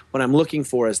context. What I'm looking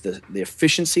for is the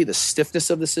efficiency, the stiffness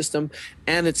of the system,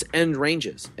 and its end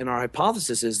ranges. And our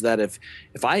hypothesis is that if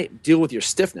I deal with your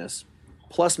stiffness,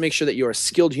 plus make sure that you're a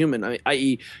skilled human,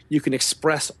 i.e. you can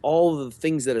express all of the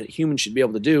things that a human should be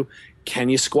able to do. Can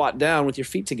you squat down with your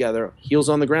feet together, heels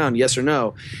on the ground, yes or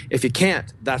no? If you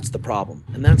can't, that's the problem.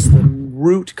 And that's the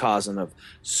root cause of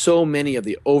so many of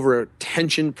the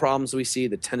over-tension problems we see,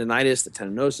 the tendonitis, the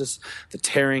tendinosis, the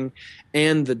tearing,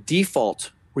 and the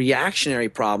default reactionary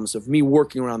problems of me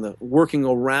working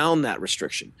around that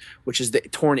restriction, which is the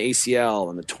torn ACL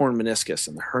and the torn meniscus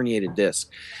and the herniated disc.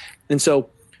 And so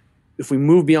if we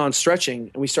move beyond stretching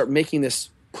and we start making this,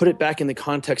 put it back in the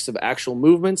context of actual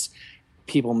movements,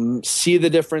 people see the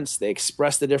difference, they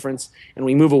express the difference, and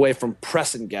we move away from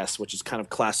press and guess, which is kind of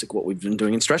classic what we've been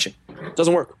doing in stretching. It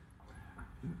doesn't work.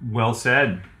 Well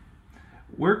said.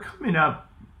 We're coming up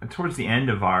towards the end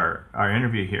of our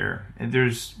interview here, and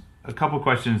there's a couple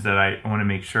questions that I want to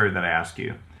make sure that I ask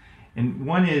you. And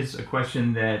one is a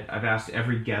question that I've asked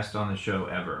every guest on the show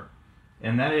ever,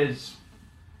 and that is,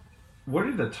 what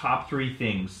are the top three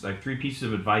things, like three pieces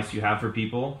of advice you have for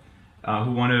people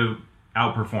who want to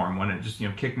outperform, want to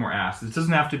just kick more ass? This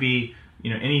doesn't have to be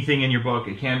anything in your book.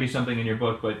 It can be something in your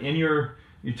book, but in your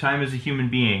time as a human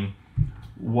being,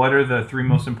 what are the three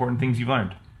most important things you've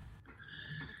learned?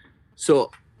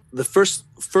 So the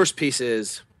first piece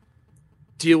is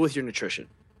deal with your nutrition.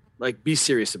 Like, be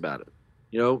serious about it.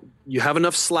 You have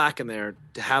enough slack in there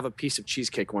to have a piece of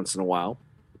cheesecake once in a while,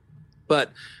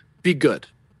 but be good.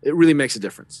 It really makes a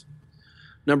difference.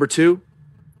 Number two,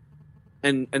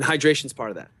 and hydration's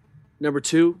part of that. Number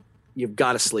two, you've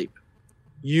got to sleep.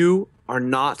 You are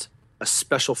not a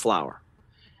special flower.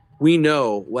 We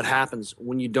know what happens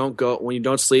when you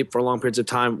don't sleep for long periods of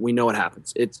time. We know what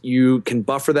happens. You can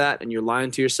buffer that, and you're lying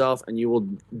to yourself, and you will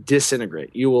disintegrate.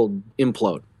 You will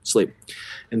implode. Sleep.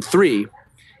 And three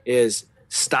is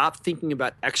stop thinking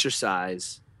about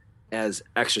exercise as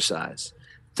exercise.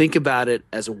 Think about it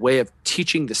as a way of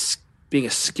teaching being a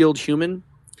skilled human,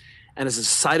 and as a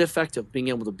side effect of being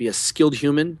able to be a skilled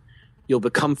human, you'll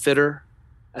become fitter.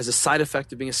 As a side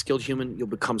effect of being a skilled human, you'll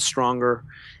become stronger.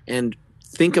 And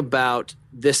think about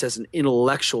this as an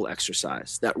intellectual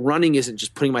exercise. That running isn't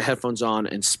just putting my headphones on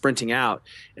and sprinting out.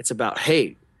 It's about,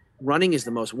 hey, running is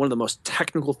one of the most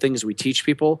technical things we teach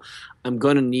people. I'm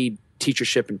going to need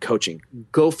teachership and coaching.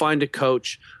 Go find a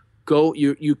coach.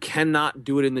 You cannot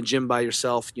do it in the gym by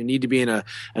yourself. You need to be in a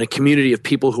community of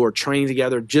people who are training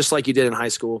together, just like you did in high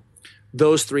school.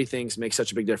 Those three things make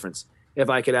such a big difference. If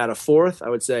I could add a fourth, I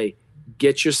would say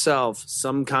get yourself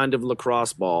some kind of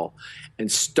lacrosse ball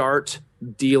and start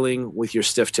dealing with your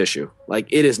stiff tissue. Like,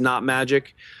 it is not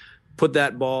magic. Put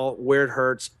that ball where it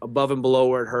hurts, above and below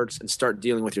where it hurts, and start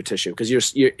dealing with your tissue, because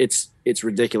it's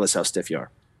ridiculous how stiff you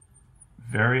are.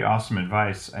 Very awesome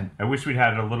advice. I wish we'd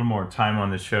had a little more time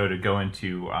on the show to go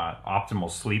into optimal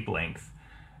sleep length.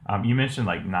 You mentioned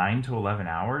like 9 to 11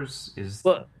 hours.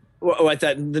 Like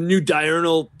that, the new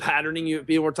diurnal patterning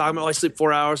people were talking about. I sleep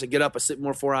 4 hours. I get up. I sleep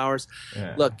more 4 hours.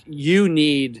 Yeah. Look, you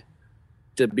need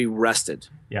to be rested.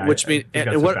 Yeah, which means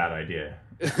that's a bad idea.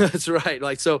 That's right.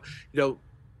 Like, so, go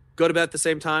to bed at the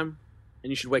same time, and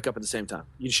you should wake up at the same time.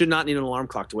 You should not need an alarm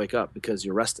clock to wake up because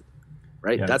you're rested.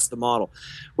 Right? Yeah. That's the model.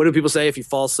 What do people say? If you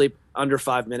fall asleep under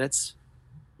 5 minutes,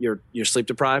 you're sleep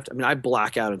deprived. I mean, I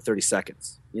black out in 30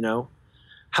 seconds. How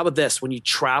about this? When you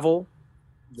travel,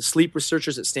 the sleep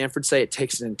researchers at Stanford say it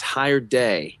takes an entire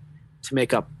day to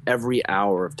make up every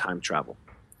hour of time travel.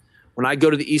 When I go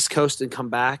to the East Coast and come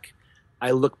back,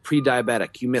 I look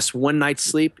pre-diabetic. You miss one night's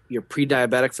sleep, you're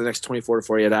pre-diabetic for the next 24 to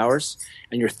 48 hours,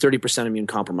 and you're 30% immune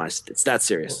compromised. It's that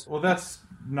serious. Well, that's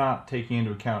not taking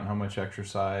into account how much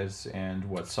exercise and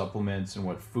what supplements and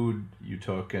what food you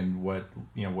took and what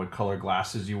color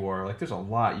glasses you wore. Like, there's a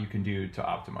lot you can do to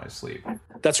optimize sleep.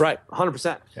 That's right,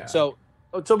 100%. Yeah. So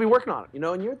be working on it,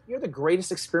 and you're the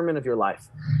greatest experiment of your life.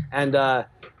 And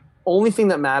only thing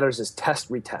that matters is test,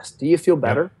 retest. Do you feel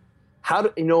better? Yep. How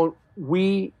do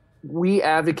we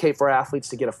advocate for athletes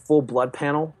to get a full blood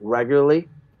panel regularly,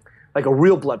 like a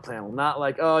real blood panel, not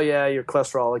like, oh yeah, your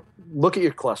cholesterol. Like, look at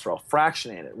your cholesterol,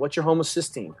 fractionate it. What's your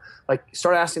homocysteine? Like,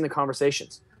 start asking the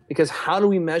conversations. Because how do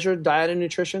we measure diet and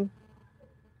nutrition?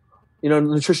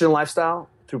 Nutrition and lifestyle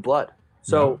through blood.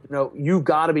 So, you've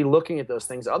got to be looking at those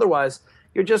things. Otherwise,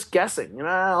 you're just guessing.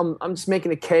 I'm just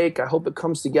making a cake. I hope it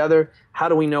comes together. How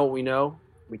do we know what we know?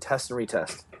 We test and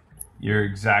retest. You're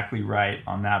exactly right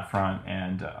on that front.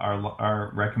 And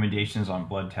our recommendations on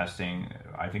blood testing,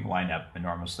 I think, line up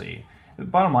enormously. The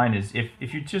bottom line is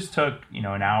if you just took,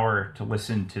 an hour to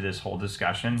listen to this whole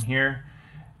discussion here,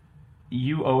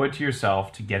 you owe it to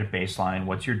yourself to get a baseline.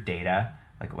 What's your data?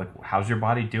 Like how's your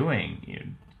body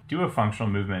doing? Do a functional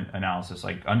movement analysis.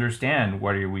 Like, understand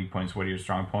what are your weak points, what are your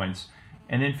strong points,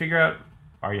 and then figure out,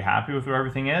 are you happy with where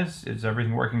everything is? Is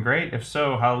everything working great? If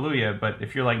so, hallelujah. But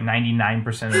if you're like 99%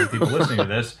 of the people listening to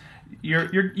this,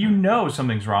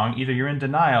 something's wrong. Either you're in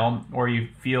denial or you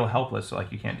feel helpless, so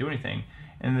like you can't do anything.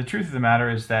 And the truth of the matter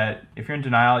is that if you're in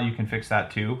denial, you can fix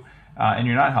that too, and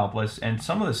you're not helpless. And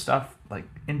some of this stuff, like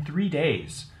in 3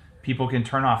 days, people can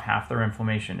turn off half their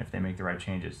inflammation if they make the right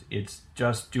changes. It's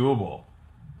just doable.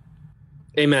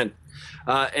 Amen.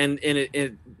 And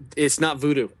it's not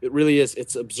voodoo. It really is.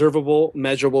 It's observable,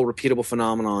 measurable, repeatable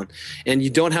phenomenon. And you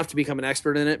don't have to become an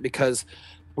expert in it because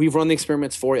we've run the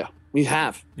experiments for you. We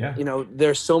have. Yeah.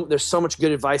 There's so much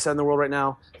good advice out in the world right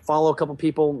now. Follow a couple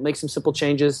people, make some simple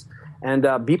changes, and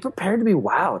be prepared to be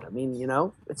wowed. I mean,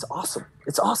 it's awesome.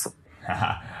 It's awesome.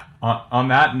 On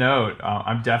that note,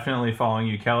 I'm definitely following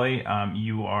you, Kelly.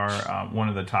 You are one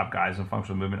of the top guys in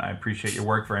functional movement. I appreciate your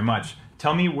work very much.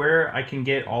 Tell me where I can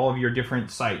get all of your different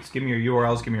sites. Give me your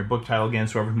URLs, give me your book title again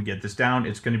so everyone can get this down.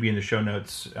 It's going to be in the show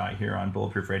notes here on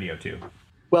Bulletproof Radio too.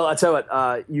 Well, I tell you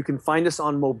what, you can find us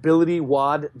on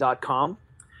mobilitywod.com.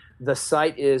 The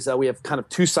site is, we have kind of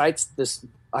two sites.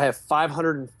 I have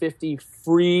 550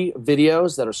 free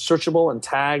videos that are searchable and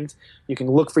tagged. You can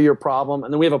look for your problem.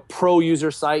 And then we have a pro user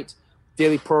site,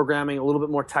 daily programming, a little bit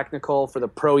more technical for the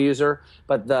pro user.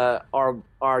 But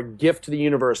our gift to the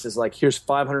universe is like, here's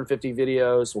 550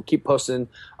 videos. We'll keep posting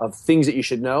of things that you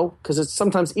should know because it's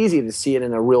sometimes easy to see it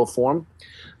in a real form.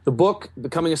 The book,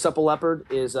 Becoming a Supple Leopard,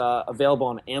 is available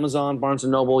on Amazon, Barnes &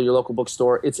 Noble, your local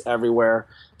bookstore. It's everywhere.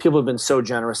 People have been so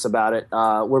generous about it.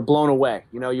 We're blown away.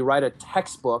 You write a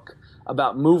textbook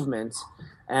about movement,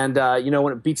 and,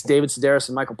 when it beats David Sedaris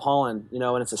and Michael Pollan,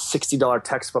 and it's a $60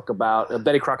 textbook about a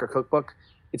Betty Crocker cookbook,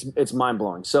 it's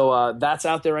mind-blowing. So that's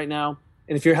out there right now.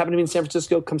 And if you happen to be in San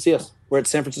Francisco, come see us. We're at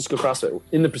San Francisco CrossFit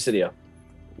in the Presidio.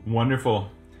 Wonderful.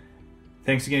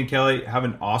 Thanks again, Kelly. Have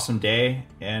an awesome day,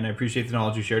 and I appreciate the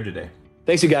knowledge you shared today.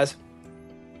 Thanks, you guys.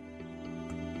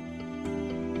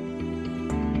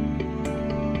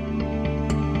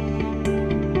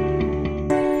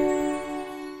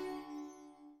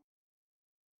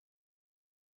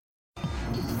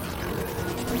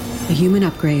 The Human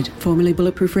Upgrade, formerly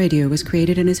Bulletproof Radio, was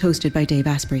created and is hosted by Dave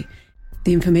Asprey.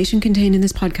 The information contained in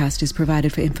this podcast is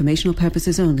provided for informational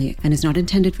purposes only and is not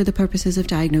intended for the purposes of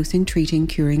diagnosing, treating,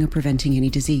 curing, or preventing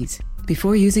any disease.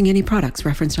 Before using any products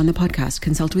referenced on the podcast,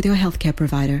 consult with your healthcare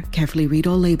provider, carefully read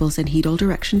all labels, and heed all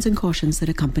directions and cautions that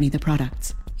accompany the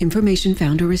products. Information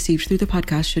found or received through the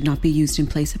podcast should not be used in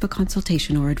place of a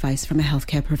consultation or advice from a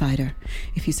healthcare provider.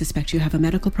 If you suspect you have a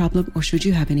medical problem or should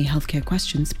you have any healthcare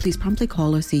questions, please promptly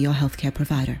call or see your healthcare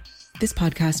provider. This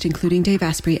podcast, including Dave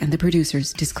Asprey and the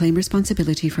producers, disclaim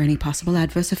responsibility for any possible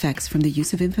adverse effects from the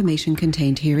use of information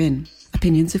contained herein.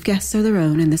 Opinions of guests are their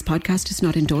own, and this podcast does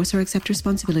not endorse or accept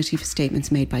responsibility for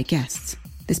statements made by guests.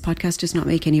 This podcast does not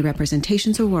make any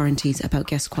representations or warranties about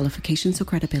guest qualifications or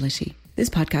credibility. This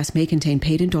podcast may contain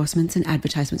paid endorsements and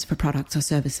advertisements for products or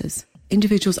services.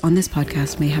 Individuals on this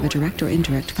podcast may have a direct or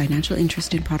indirect financial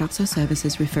interest in products or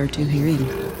services referred to herein.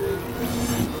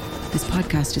 This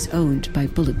podcast is owned by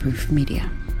Bulletproof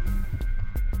Media.